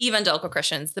evangelical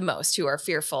Christians the most who are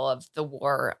fearful of the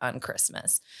war on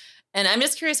Christmas. And I'm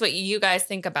just curious what you guys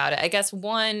think about it. I guess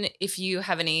one, if you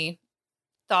have any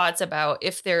thoughts about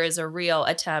if there is a real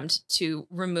attempt to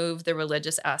remove the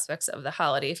religious aspects of the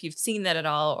holiday, if you've seen that at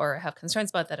all or have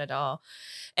concerns about that at all.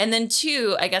 And then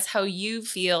two, I guess how you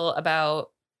feel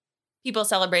about people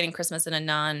celebrating Christmas in a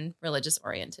non-religious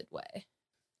oriented way.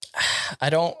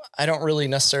 I don't really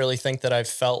necessarily think that I've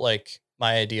felt like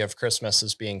my idea of Christmas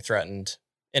is being threatened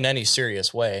in any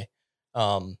serious way.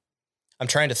 I'm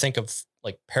trying to think of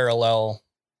like parallel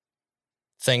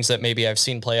things that maybe I've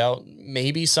seen play out.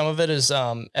 Maybe some of it is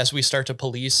as we start to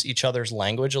police each other's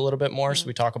language a little bit more. So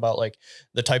we talk about like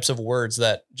the types of words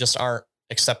that just aren't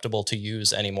acceptable to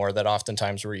use anymore that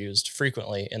oftentimes were used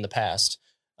frequently in the past.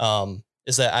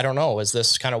 Is that, I don't know, is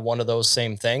this kind of one of those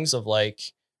same things of like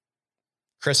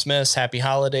Christmas, happy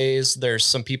holidays? There's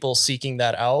some people seeking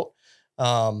that out.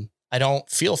 I don't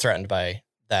feel threatened by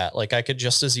that. Like I could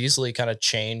just as easily kind of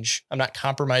change. I'm not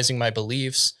compromising my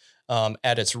beliefs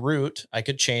at its root. I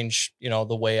could change,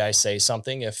 the way I say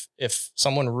something. If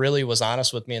someone really was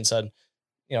honest with me and said,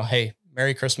 hey,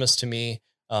 Merry Christmas to me,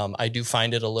 I do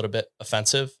find it a little bit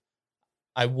offensive,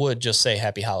 I would just say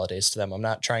happy holidays to them. I'm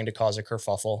not trying to cause a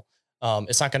kerfuffle.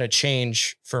 It's not going to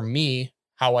change for me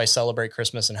how I celebrate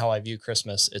Christmas and how I view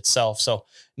Christmas itself. So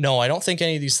no, I don't think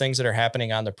any of these things that are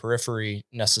happening on the periphery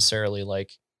necessarily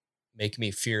like make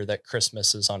me fear that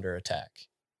Christmas is under attack.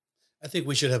 I think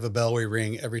we should have a bell we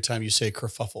ring every time you say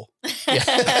kerfuffle.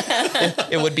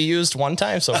 It would be used one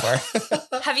time so far.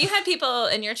 Have you had people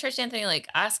in your church, Anthony, like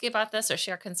ask you about this or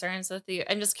share concerns with you?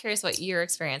 I'm just curious what your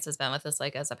experience has been with this,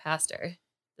 like as a pastor,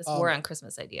 this war on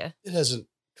Christmas idea. It hasn't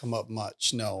come up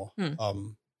much. No.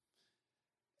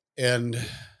 And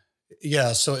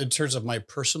yeah, so in terms of my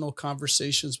personal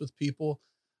conversations with people,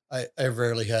 I've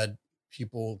rarely had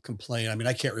people complain. I mean,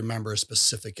 I can't remember a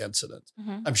specific incident.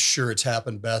 I'm sure it's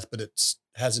happened, Beth, but it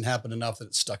hasn't happened enough that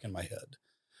it's stuck in my head.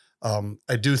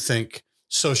 I do think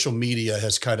social media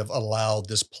has kind of allowed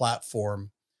this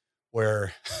platform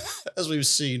where, as we've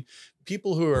seen,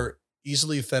 people who are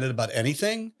easily offended about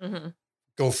anything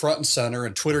go front and center,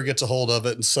 and Twitter gets a hold of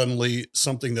it, and suddenly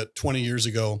something that 20 years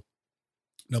ago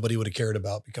nobody would have cared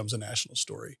about becomes a national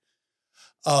story.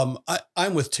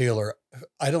 I'm with Taylor.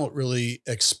 I don't really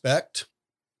expect.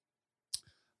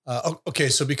 Okay,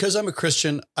 so because I'm a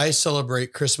Christian, I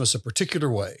celebrate Christmas a particular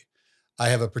way. I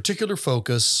have a particular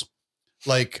focus.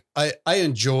 Like I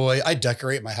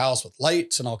decorate my house with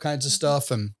lights and all kinds of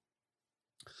stuff. And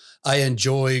I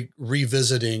enjoy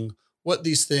revisiting what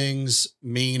these things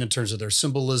mean in terms of their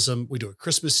symbolism. We do a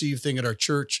Christmas Eve thing at our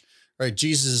church, right?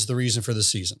 Jesus is the reason for the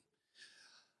season.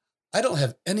 I don't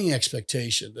have any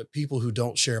expectation that people who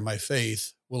don't share my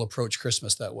faith will approach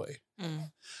Christmas that way.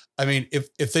 I mean,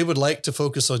 if they would like to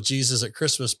focus on Jesus at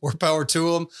Christmas, more power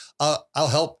to them. I'll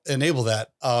help enable that.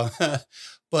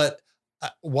 But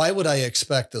why would I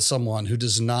expect that someone who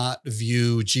does not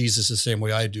view Jesus the same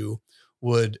way I do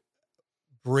would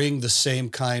bring the same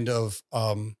kind of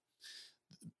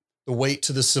the weight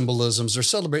to the symbolisms or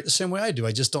celebrate the same way I do?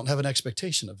 I just don't have an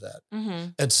expectation of that.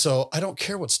 And so I don't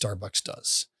care what Starbucks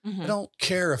does. I don't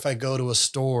care if I go to a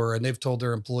store and they've told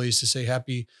their employees to say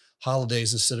happy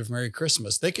holidays instead of Merry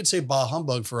Christmas. They could say bah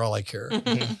humbug for all I care.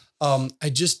 I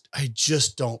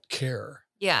just don't care.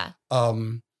 Yeah.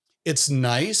 It's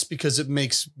nice because it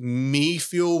makes me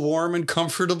feel warm and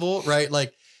comfortable, right?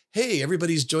 Like, hey,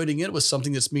 everybody's joining in with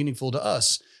something that's meaningful to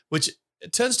us, which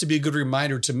it tends to be a good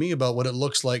reminder to me about what it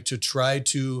looks like to try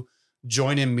to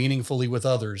join in meaningfully with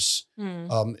others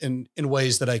in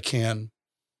ways that I can,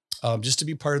 just to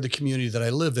be part of the community that I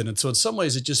live in. And so in some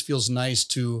ways, it just feels nice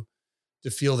to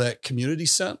feel that community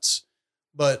sense.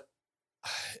 But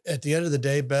at the end of the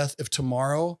day, Beth, if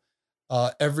tomorrow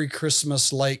every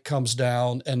Christmas light comes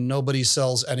down and nobody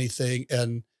sells anything,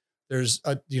 and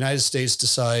the United States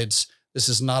decides This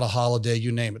is not a holiday,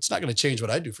 you name it. It's not going to change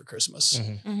what I do for Christmas.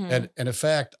 Mhm. Mhm. And in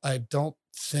fact, I don't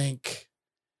think,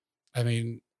 I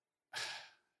mean,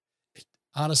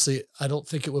 honestly, I don't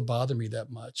think it would bother me that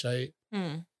much.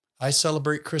 Hmm. I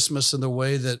celebrate Christmas in the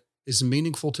way that is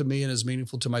meaningful to me and is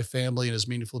meaningful to my family and is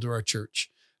meaningful to our church.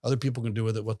 Other people can do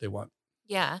with it what they want.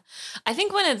 Yeah. I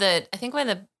think one of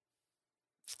the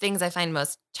things I find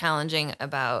most challenging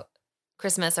about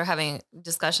Christmas or having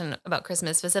discussion about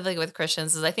Christmas specifically with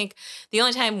Christians is I think the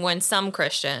only time when some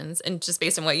Christians, and just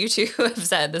based on what you two have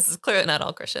said, this is clearly not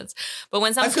all Christians, but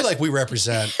when some I feel like we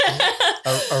represent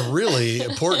a really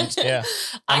important. Yeah.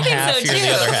 I I'm think half, so you're too. the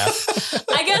other half.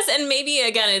 I guess, and maybe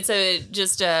again,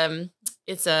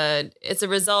 it's a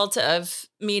result of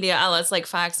media outlets like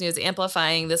Fox News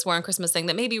amplifying this war on Christmas thing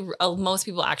that maybe most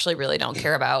people actually really don't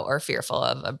care about or fearful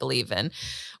of or believe in.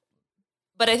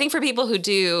 But I think for people who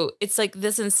do, it's like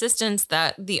this insistence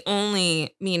that the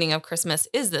only meaning of Christmas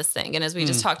is this thing. And as we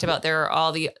just talked about, there are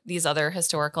all these other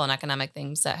historical and economic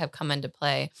things that have come into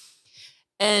play.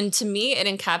 And to me, it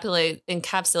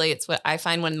encapsulates what I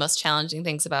find one of the most challenging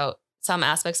things about some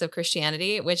aspects of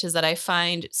Christianity, which is that I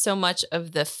find so much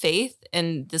of the faith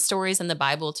and the stories in the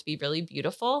Bible to be really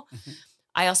beautiful. Mhm.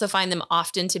 I also find them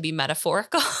often to be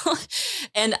metaphorical.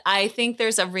 And I think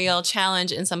there's a real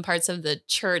challenge in some parts of the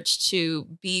church to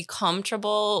be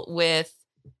comfortable with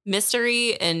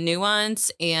mystery and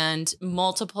nuance and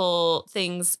multiple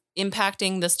things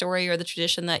impacting the story or the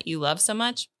tradition that you love so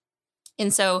much.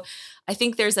 And so I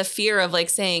think there's a fear of like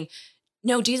saying,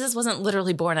 no, Jesus wasn't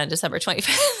literally born on December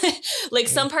 25th. Like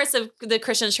some parts of the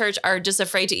Christian church are just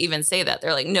afraid to even say that.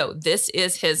 They're like, no, this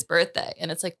is his birthday.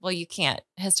 And it's like, well, you can't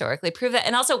historically prove that.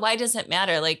 And also, why does it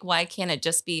matter? Like, why can't it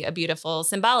just be a beautiful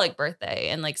symbolic birthday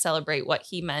and like celebrate what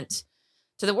he meant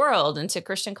to the world and to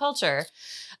Christian culture?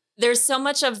 There's so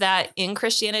much of that in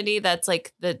Christianity that's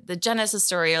like the Genesis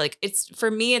story. Or like for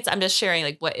me, I'm just sharing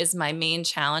like what is my main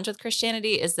challenge with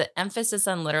Christianity is the emphasis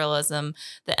on literalism,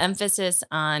 the emphasis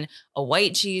on a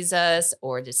white Jesus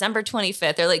or December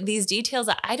 25th. They're like these details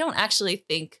that I don't actually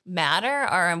think matter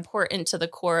are important to the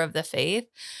core of the faith.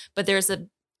 But there's a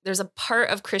part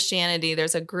of Christianity,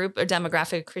 there's a group or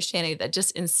demographic of Christianity that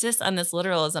just insists on this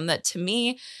literalism that to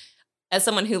me, as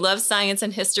someone who loves science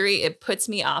and history, it puts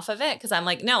me off of it because I'm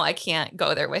like, no, I can't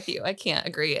go there with you. I can't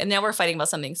agree. And now we're fighting about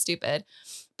something stupid.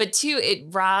 But two, it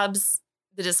robs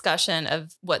the discussion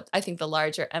of what I think the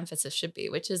larger emphasis should be,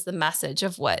 which is the message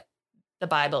of what the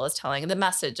Bible is telling, the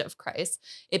message of Christ.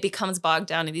 It becomes bogged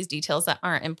down in these details that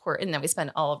aren't important that we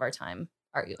spend all of our time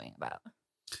arguing about.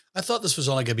 I thought this was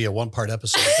only going to be a 1-part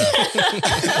episode.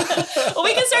 Well,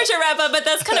 we can start to wrap up, but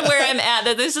that's kind of where I'm at.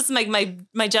 That this is like my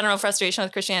general frustration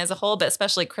with Christianity as a whole, but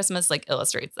especially Christmas like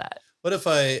illustrates that. What if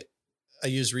I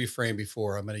used reframe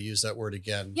before? I'm going to use that word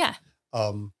again. Yeah.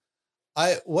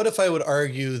 What if I would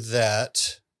argue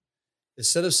that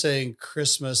instead of saying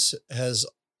Christmas has,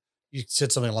 you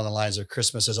said something along the lines of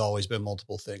Christmas has always been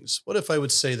multiple things. What if I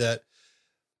would say that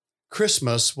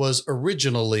Christmas was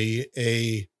originally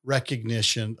a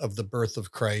recognition of the birth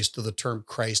of Christ, though the term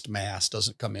Christ Mass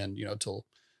doesn't come in, till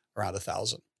around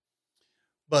 1000.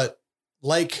 But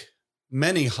like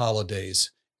many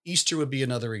holidays, Easter would be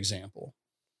another example.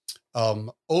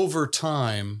 Over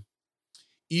time,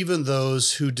 even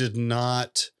those who did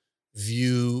not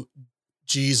view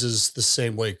Jesus the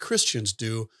same way Christians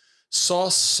do, saw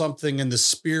something in the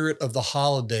spirit of the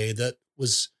holiday that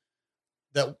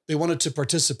they wanted to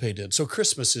participate in. So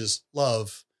Christmas is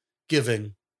love,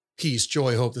 giving, peace,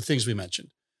 joy, hope, the things we mentioned.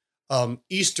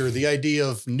 Easter, the idea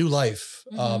of new life,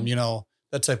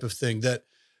 that type of thing, that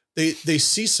they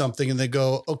see something and they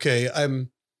go, okay,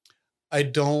 I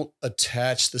don't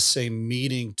attach the same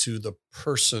meaning to the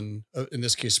person, in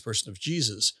this case, the person of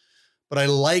Jesus, but I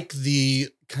like the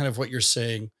kind of what you're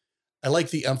saying. I like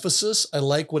the emphasis. I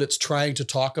like what it's trying to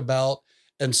talk about.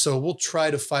 And so we'll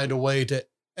try to find a way to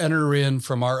enter in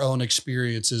from our own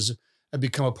experiences and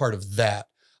become a part of that.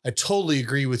 I totally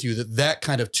agree with you that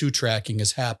kind of two-tracking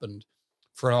has happened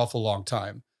for an awful long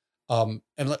time.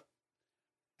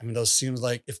 Those seems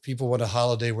like if people want a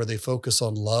holiday where they focus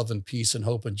on love and peace and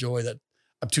hope and joy, that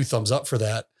I'm 2 thumbs up for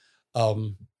that.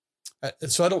 So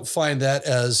I don't find that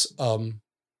as, it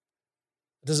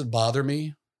doesn't bother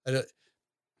me. I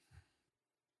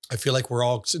feel like we're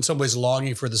all in some ways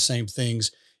longing for the same things,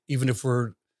 even if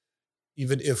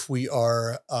we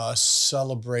are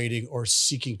celebrating or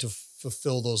seeking to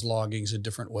fulfill those longings in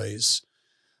different ways.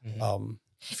 Mhm.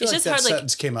 I feel like that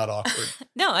sentence came out awkward.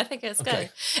 No, I think it's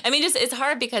good. I mean, it's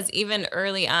hard because even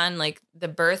early on, like the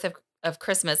birth of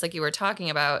Christmas, like you were talking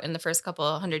about in the first couple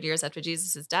 100 years after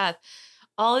Jesus' death,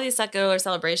 all of these secular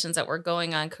celebrations that were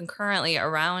going on concurrently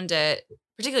around it,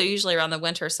 particularly usually around the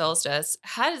winter solstice,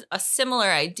 had a similar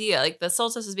idea. Like the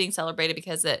solstice is being celebrated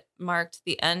because it marked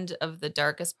the end of the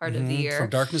darkest part of the year.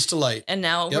 From darkness to light. And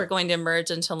now we're going to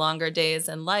emerge into longer days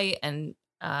and light and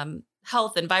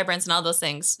health and vibrance and all those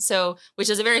things. So, which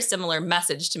is a very similar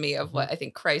message to me of what I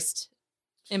think Christ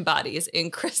embodies in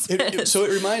Christmas. So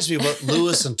it reminds me of what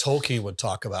Lewis and Tolkien would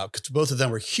talk about, because both of them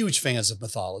were huge fans of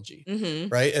mythology,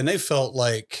 right? And they felt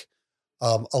like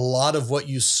a lot of what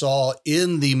you saw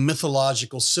in the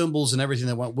mythological symbols and everything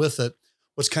that went with it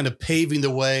was kind of paving the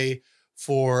way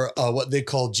for what they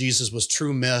called Jesus was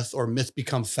true myth or myth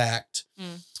become fact,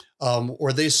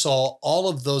 or they saw all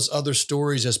of those other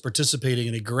stories as participating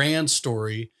in a grand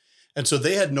story. And so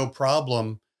they had no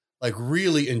problem like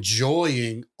really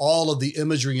enjoying all of the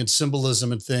imagery and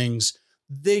symbolism and things.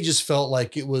 They just felt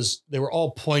like they were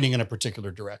all pointing in a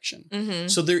particular direction.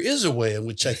 So there is a way in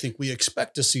which I think we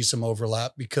expect to see some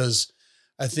overlap, because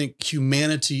I think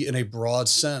humanity in a broad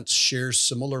sense shares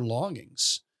similar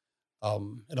longings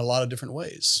in a lot of different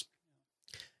ways.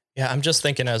 Yeah, I'm just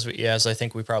thinking as I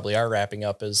think we probably are wrapping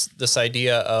up, is this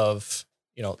idea of,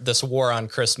 this war on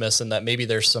Christmas, and that maybe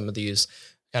there's some of these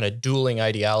kind of dueling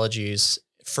ideologies.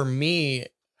 For me,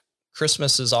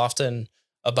 Christmas is often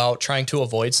about trying to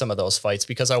avoid some of those fights,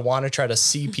 because I want to try to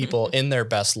see people in their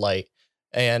best light.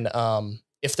 And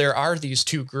if there are these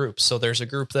two groups, so there's a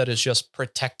group that is just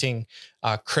protecting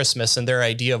Christmas and their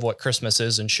idea of what Christmas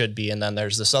is and should be. And then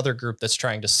there's this other group that's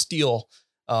trying to steal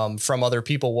from other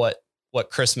people what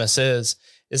Christmas is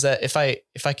that if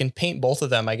I can paint both of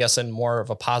them, I guess, in more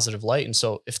of a positive light. And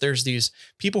so if there's these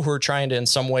people who are trying to in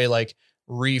some way like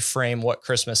reframe what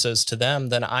Christmas is to them,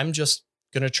 then I'm just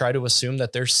going to try to assume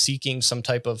that they're seeking some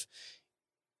type of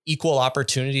equal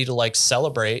opportunity to like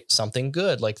celebrate something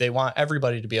good. Like they want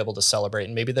everybody to be able to celebrate.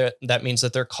 And maybe that means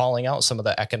that they're calling out some of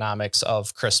the economics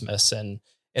of Christmas and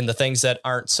the things that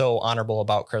aren't so honorable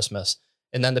about Christmas.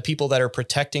 And then the people that are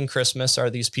protecting Christmas are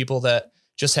these people that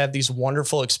just have these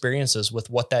wonderful experiences with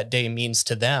what that day means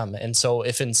to them. And so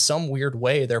if in some weird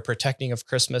way their protecting of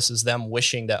Christmas is them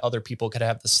wishing that other people could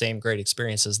have the same great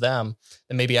experience as them,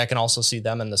 then maybe I can also see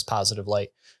them in this positive light.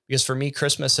 Because for me,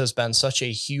 Christmas has been such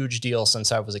a huge deal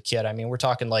since I was a kid. I mean, we're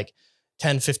talking like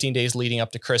 10, 15 days leading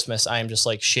up to Christmas. I am just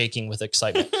like shaking with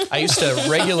excitement. I used to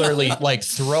regularly like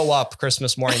throw up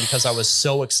Christmas morning because I was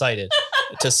so excited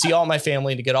to see all my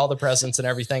family, to get all the presents and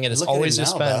everything. And it's always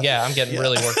just been, I'm getting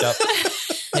really worked up.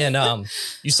 And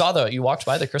you walked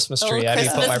by the Christmas tree. I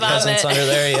put my presents under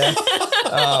there.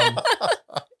 Yeah.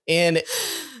 And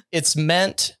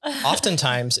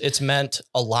oftentimes it's meant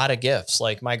a lot of gifts.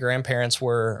 Like my grandparents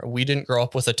we didn't grow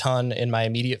up with a ton in my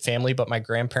immediate family, but my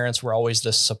grandparents were always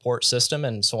this support system.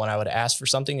 And so when I would ask for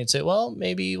something, you'd say, well,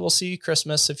 maybe we'll see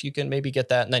Christmas if you can maybe get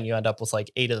that. And then you end up with like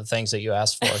 8 of the things that you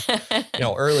asked for,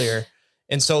 earlier.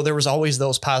 And so there was always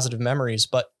those positive memories,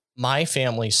 but my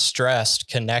family stressed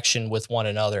connection with one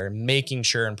another, making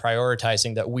sure and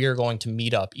prioritizing that we are going to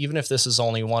meet up. Even if this is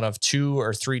only one of 2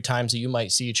 or 3 times that you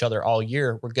might see each other all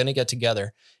year, we're going to get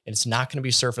together, and it's not going to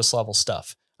be surface level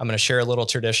stuff. I'm going to share a little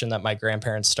tradition that my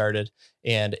grandparents started,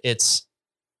 and it's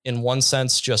in one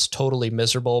sense just totally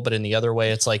miserable, but in the other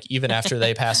way, it's like, even after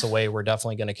they pass away, we're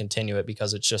definitely going to continue it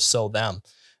because it's just so them.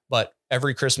 But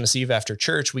every Christmas Eve after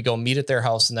church, we go meet at their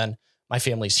house, and then my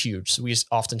family's huge. So we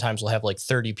oftentimes will have like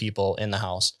 30 people in the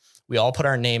house. We all put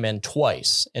our name in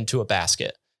twice into a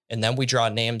basket. And then we draw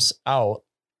names out.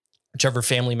 Whichever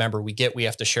family member we get, we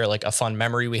have to share like a fun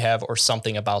memory we have or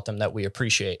something about them that we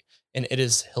appreciate. And it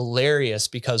is hilarious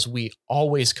because we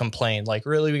always complain, like,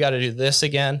 really, we got to do this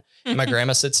again. And my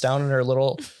grandma sits down in her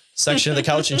little section of the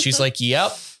couch and she's like,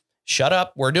 yep, shut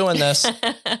up. We're doing this.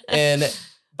 And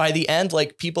by the end,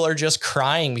 like, people are just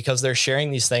crying because they're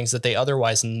sharing these things that they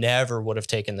otherwise never would have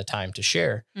taken the time to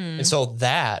share. And so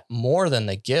that, more than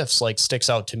the gifts, like, sticks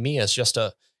out to me as just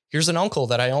here's an uncle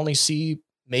that I only see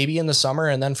maybe in the summer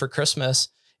and then for Christmas.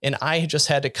 And I just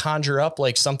had to conjure up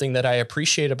like something that I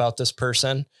appreciate about this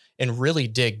person and really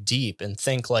dig deep and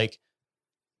think like,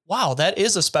 wow, that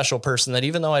is a special person that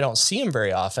even though I don't see him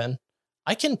very often,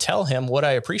 I can tell him what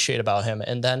I appreciate about him.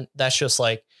 And then that's just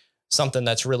like something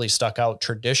that's really stuck out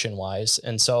tradition wise.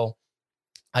 And so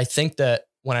I think that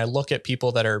when I look at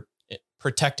people that are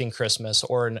protecting Christmas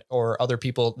or other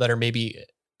people that are maybe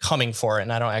coming for it,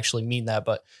 and I don't actually mean that,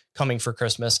 but coming for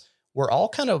Christmas, we're all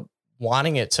kind of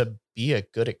wanting it to be a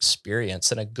good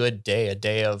experience and a good day, a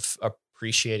day of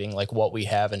appreciating like what we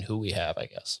have and who we have, I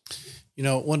guess. You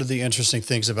know, one of the interesting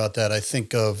things about that, I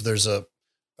think of, there's a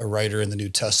writer in the New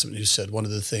Testament who said one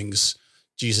of the things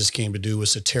Jesus came to do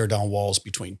was to tear down walls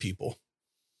between people.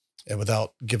 And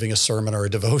without giving a sermon or a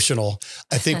devotional,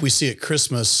 I think we see at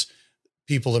Christmas,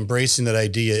 people embracing that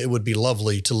idea, it would be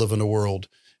lovely to live in a world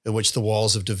in which the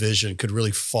walls of division could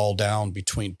really fall down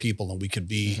between people and we could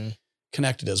be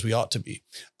connected as we ought to be.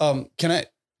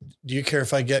 Do you care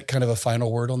if I get kind of a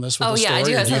final word on this? With oh, the yeah, story? I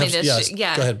do have something to yes,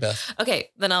 yeah. Go ahead, Beth. Okay,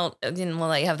 then we'll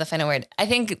let you have the final word. I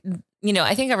think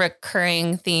a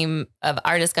recurring theme of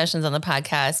our discussions on the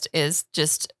podcast is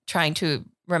just trying to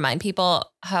remind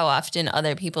people how often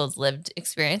other people's lived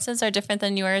experiences are different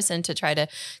than yours, and to try to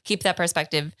keep that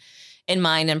perspective in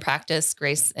mind and practice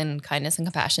grace and kindness and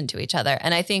compassion to each other.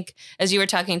 And I think as you were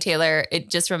talking, Taylor, it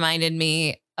just reminded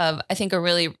me of, I think, a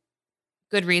really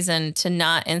good reason to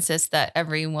not insist that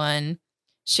everyone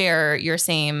share your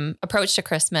same approach to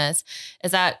Christmas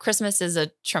is that Christmas is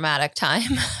a traumatic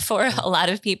time for a lot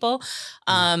of people.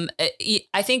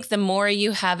 I think the more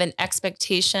you have an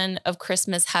expectation of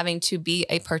Christmas having to be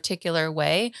a particular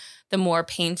way, the more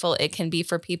painful it can be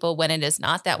for people when it is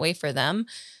not that way for them.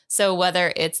 So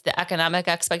whether it's the economic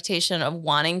expectation of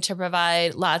wanting to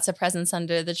provide lots of presents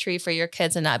under the tree for your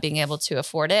kids and not being able to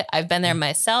afford it. I've been there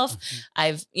myself.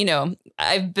 I've been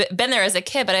there as a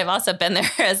kid, but I've also been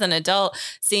there as an adult,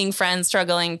 seeing friends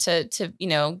struggling to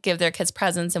give their kids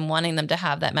presents and wanting them to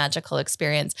have that magical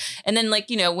experience. And then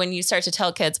when you start to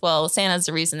tell kids, well, Santa's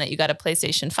the reason that you got a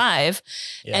PlayStation 5,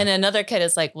 and another kid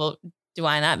is like, well, do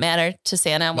I not matter to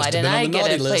Santa? Why didn't I get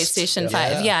a PlayStation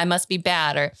 5? Yeah, I must be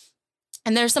bad.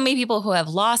 And there's so many people who have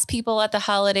lost people at the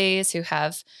holidays, who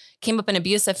have came up in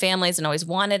abusive families and always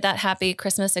wanted that happy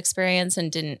Christmas experience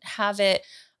and didn't have it.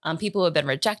 People who have been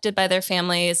rejected by their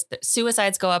families.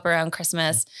 Suicides go up around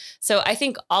Christmas. So I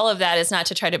think all of that is not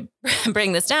to try to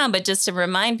bring this down, but just to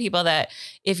remind people that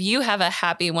if you have a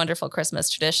happy, wonderful Christmas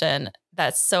tradition,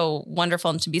 that's so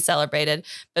wonderful and to be celebrated,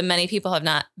 but many people have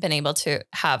not been able to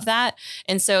have that.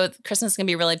 And so Christmas can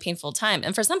be a really painful time.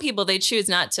 And for some people, they choose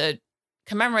not to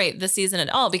commemorate the season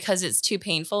at all because it's too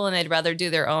painful, and they'd rather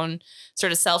do their own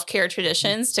sort of self-care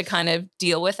traditions to kind of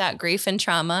deal with that grief and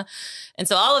trauma. And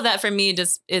so all of that for me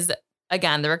just is,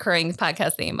 again, the recurring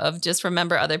podcast theme of just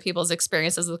remember other people's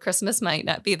experiences with Christmas might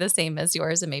not be the same as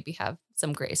yours, and maybe have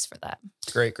some grace for that.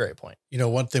 Great point.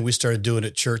 One thing we started doing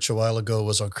at church a while ago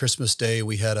was on Christmas Day,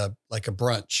 we had a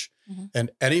brunch,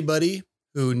 and anybody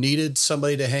who needed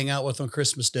somebody to hang out with on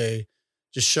Christmas Day,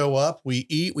 just show up, we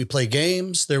eat, we play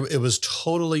games. It was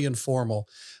totally informal.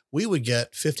 We would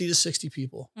get 50 to 60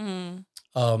 people.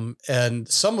 And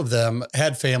some of them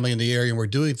had family in the area and were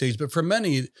doing things, but for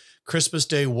many, Christmas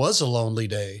Day was a lonely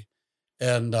day.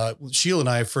 And Sheila and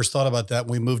I first thought about that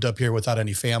when we moved up here without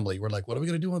any family. We're like, what are we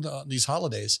going to do on these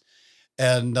holidays?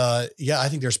 And I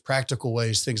think there's practical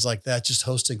ways, things like that, just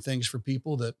hosting things for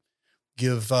people that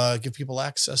give people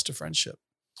access to friendship.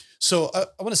 So I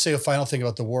want to say a final thing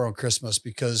about the war on Christmas,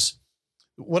 because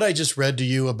what I just read to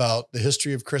you about the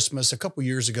history of Christmas a couple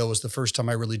years ago was the first time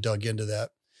I really dug into that.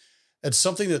 And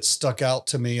something that stuck out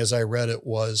to me as I read it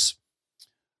was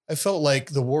I felt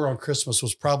like the war on Christmas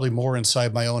was probably more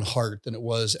inside my own heart than it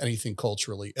was anything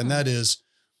culturally. And that is,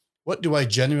 what do I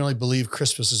genuinely believe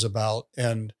Christmas is about,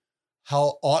 and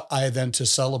how ought I then to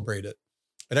celebrate it?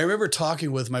 And I remember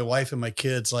talking with my wife and my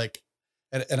kids,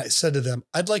 and I said to them,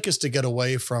 I'd like us to get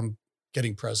away from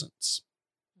getting presents.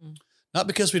 Not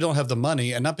because we don't have the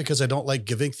money, and not because I don't like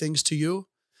giving things to you,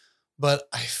 but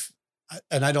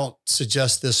I don't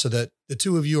suggest this so that the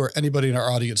two of you or anybody in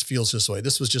our audience feels this way.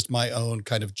 This was just my own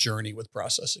kind of journey with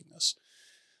processing this.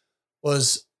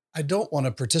 I don't want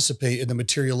to participate in the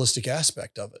materialistic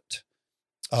aspect of it.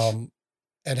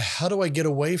 And how do I get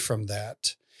away from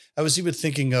that? I was even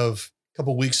thinking of a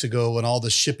couple of weeks ago when all the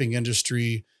shipping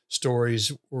industry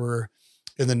stories were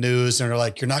in the news, and they're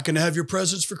like, you're not going to have your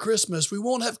presents for Christmas. We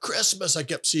won't have Christmas. I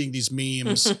kept seeing these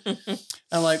memes.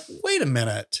 I'm like, wait a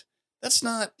minute.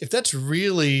 If that's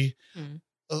really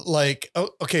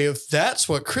okay, if that's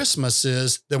what Christmas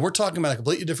is, then we're talking about a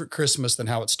completely different Christmas than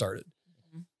how it started.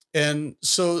 And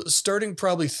so starting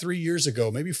probably 3 years ago,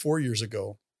 maybe 4 years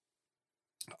ago,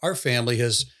 our family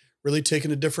has really taken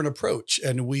a different approach,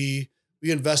 and we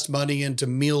invest money into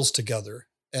meals together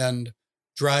and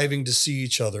driving to see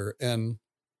each other and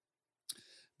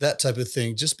that type of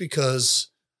thing, just because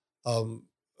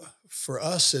for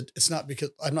us, it's not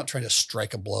because I'm not trying to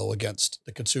strike a blow against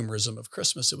the consumerism of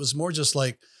Christmas. It was more just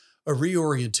like a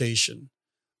reorientation.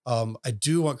 I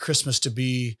do want Christmas to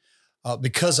be,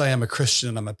 because I am a Christian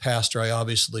and I'm a pastor, I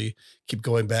obviously keep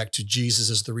going back to Jesus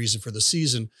as the reason for the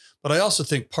season. But I also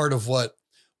think part of what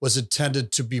was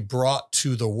intended to be brought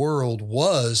to the world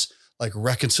was like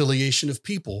reconciliation of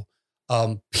people,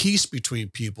 peace between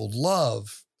people,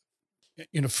 love,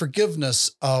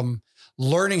 forgiveness,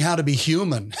 learning how to be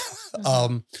human,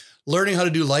 learning how to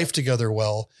do life together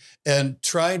well. and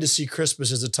trying to see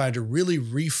Christmas as a time to really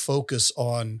refocus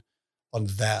on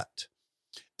that.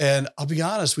 And I'll be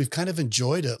honest, we've kind of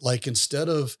enjoyed it. Like instead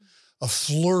of a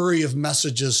flurry of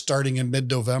messages starting in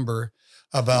mid-November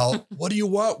about what do you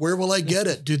want? Where will I get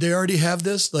it? Do they already have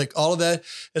this? Like all of that.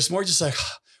 It's more just like,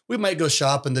 we might go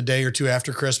shopping the day or two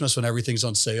after Christmas when everything's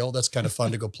on sale. That's kind of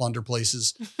fun to go plunder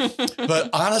places. But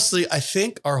honestly, I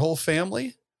think our whole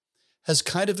family has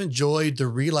kind of enjoyed the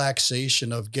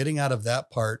relaxation of getting out of that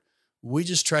part. We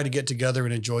just try to get together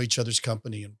and enjoy each other's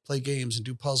company and play games and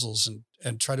do puzzles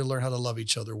and try to learn how to love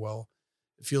each other well.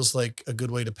 It feels like a good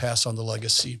way to pass on the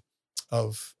legacy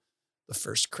of the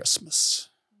first Christmas.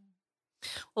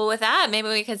 Well, with that, maybe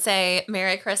we could say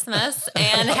Merry Christmas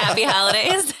and Happy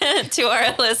Holidays to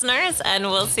our listeners, and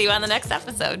we'll see you on the next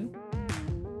episode.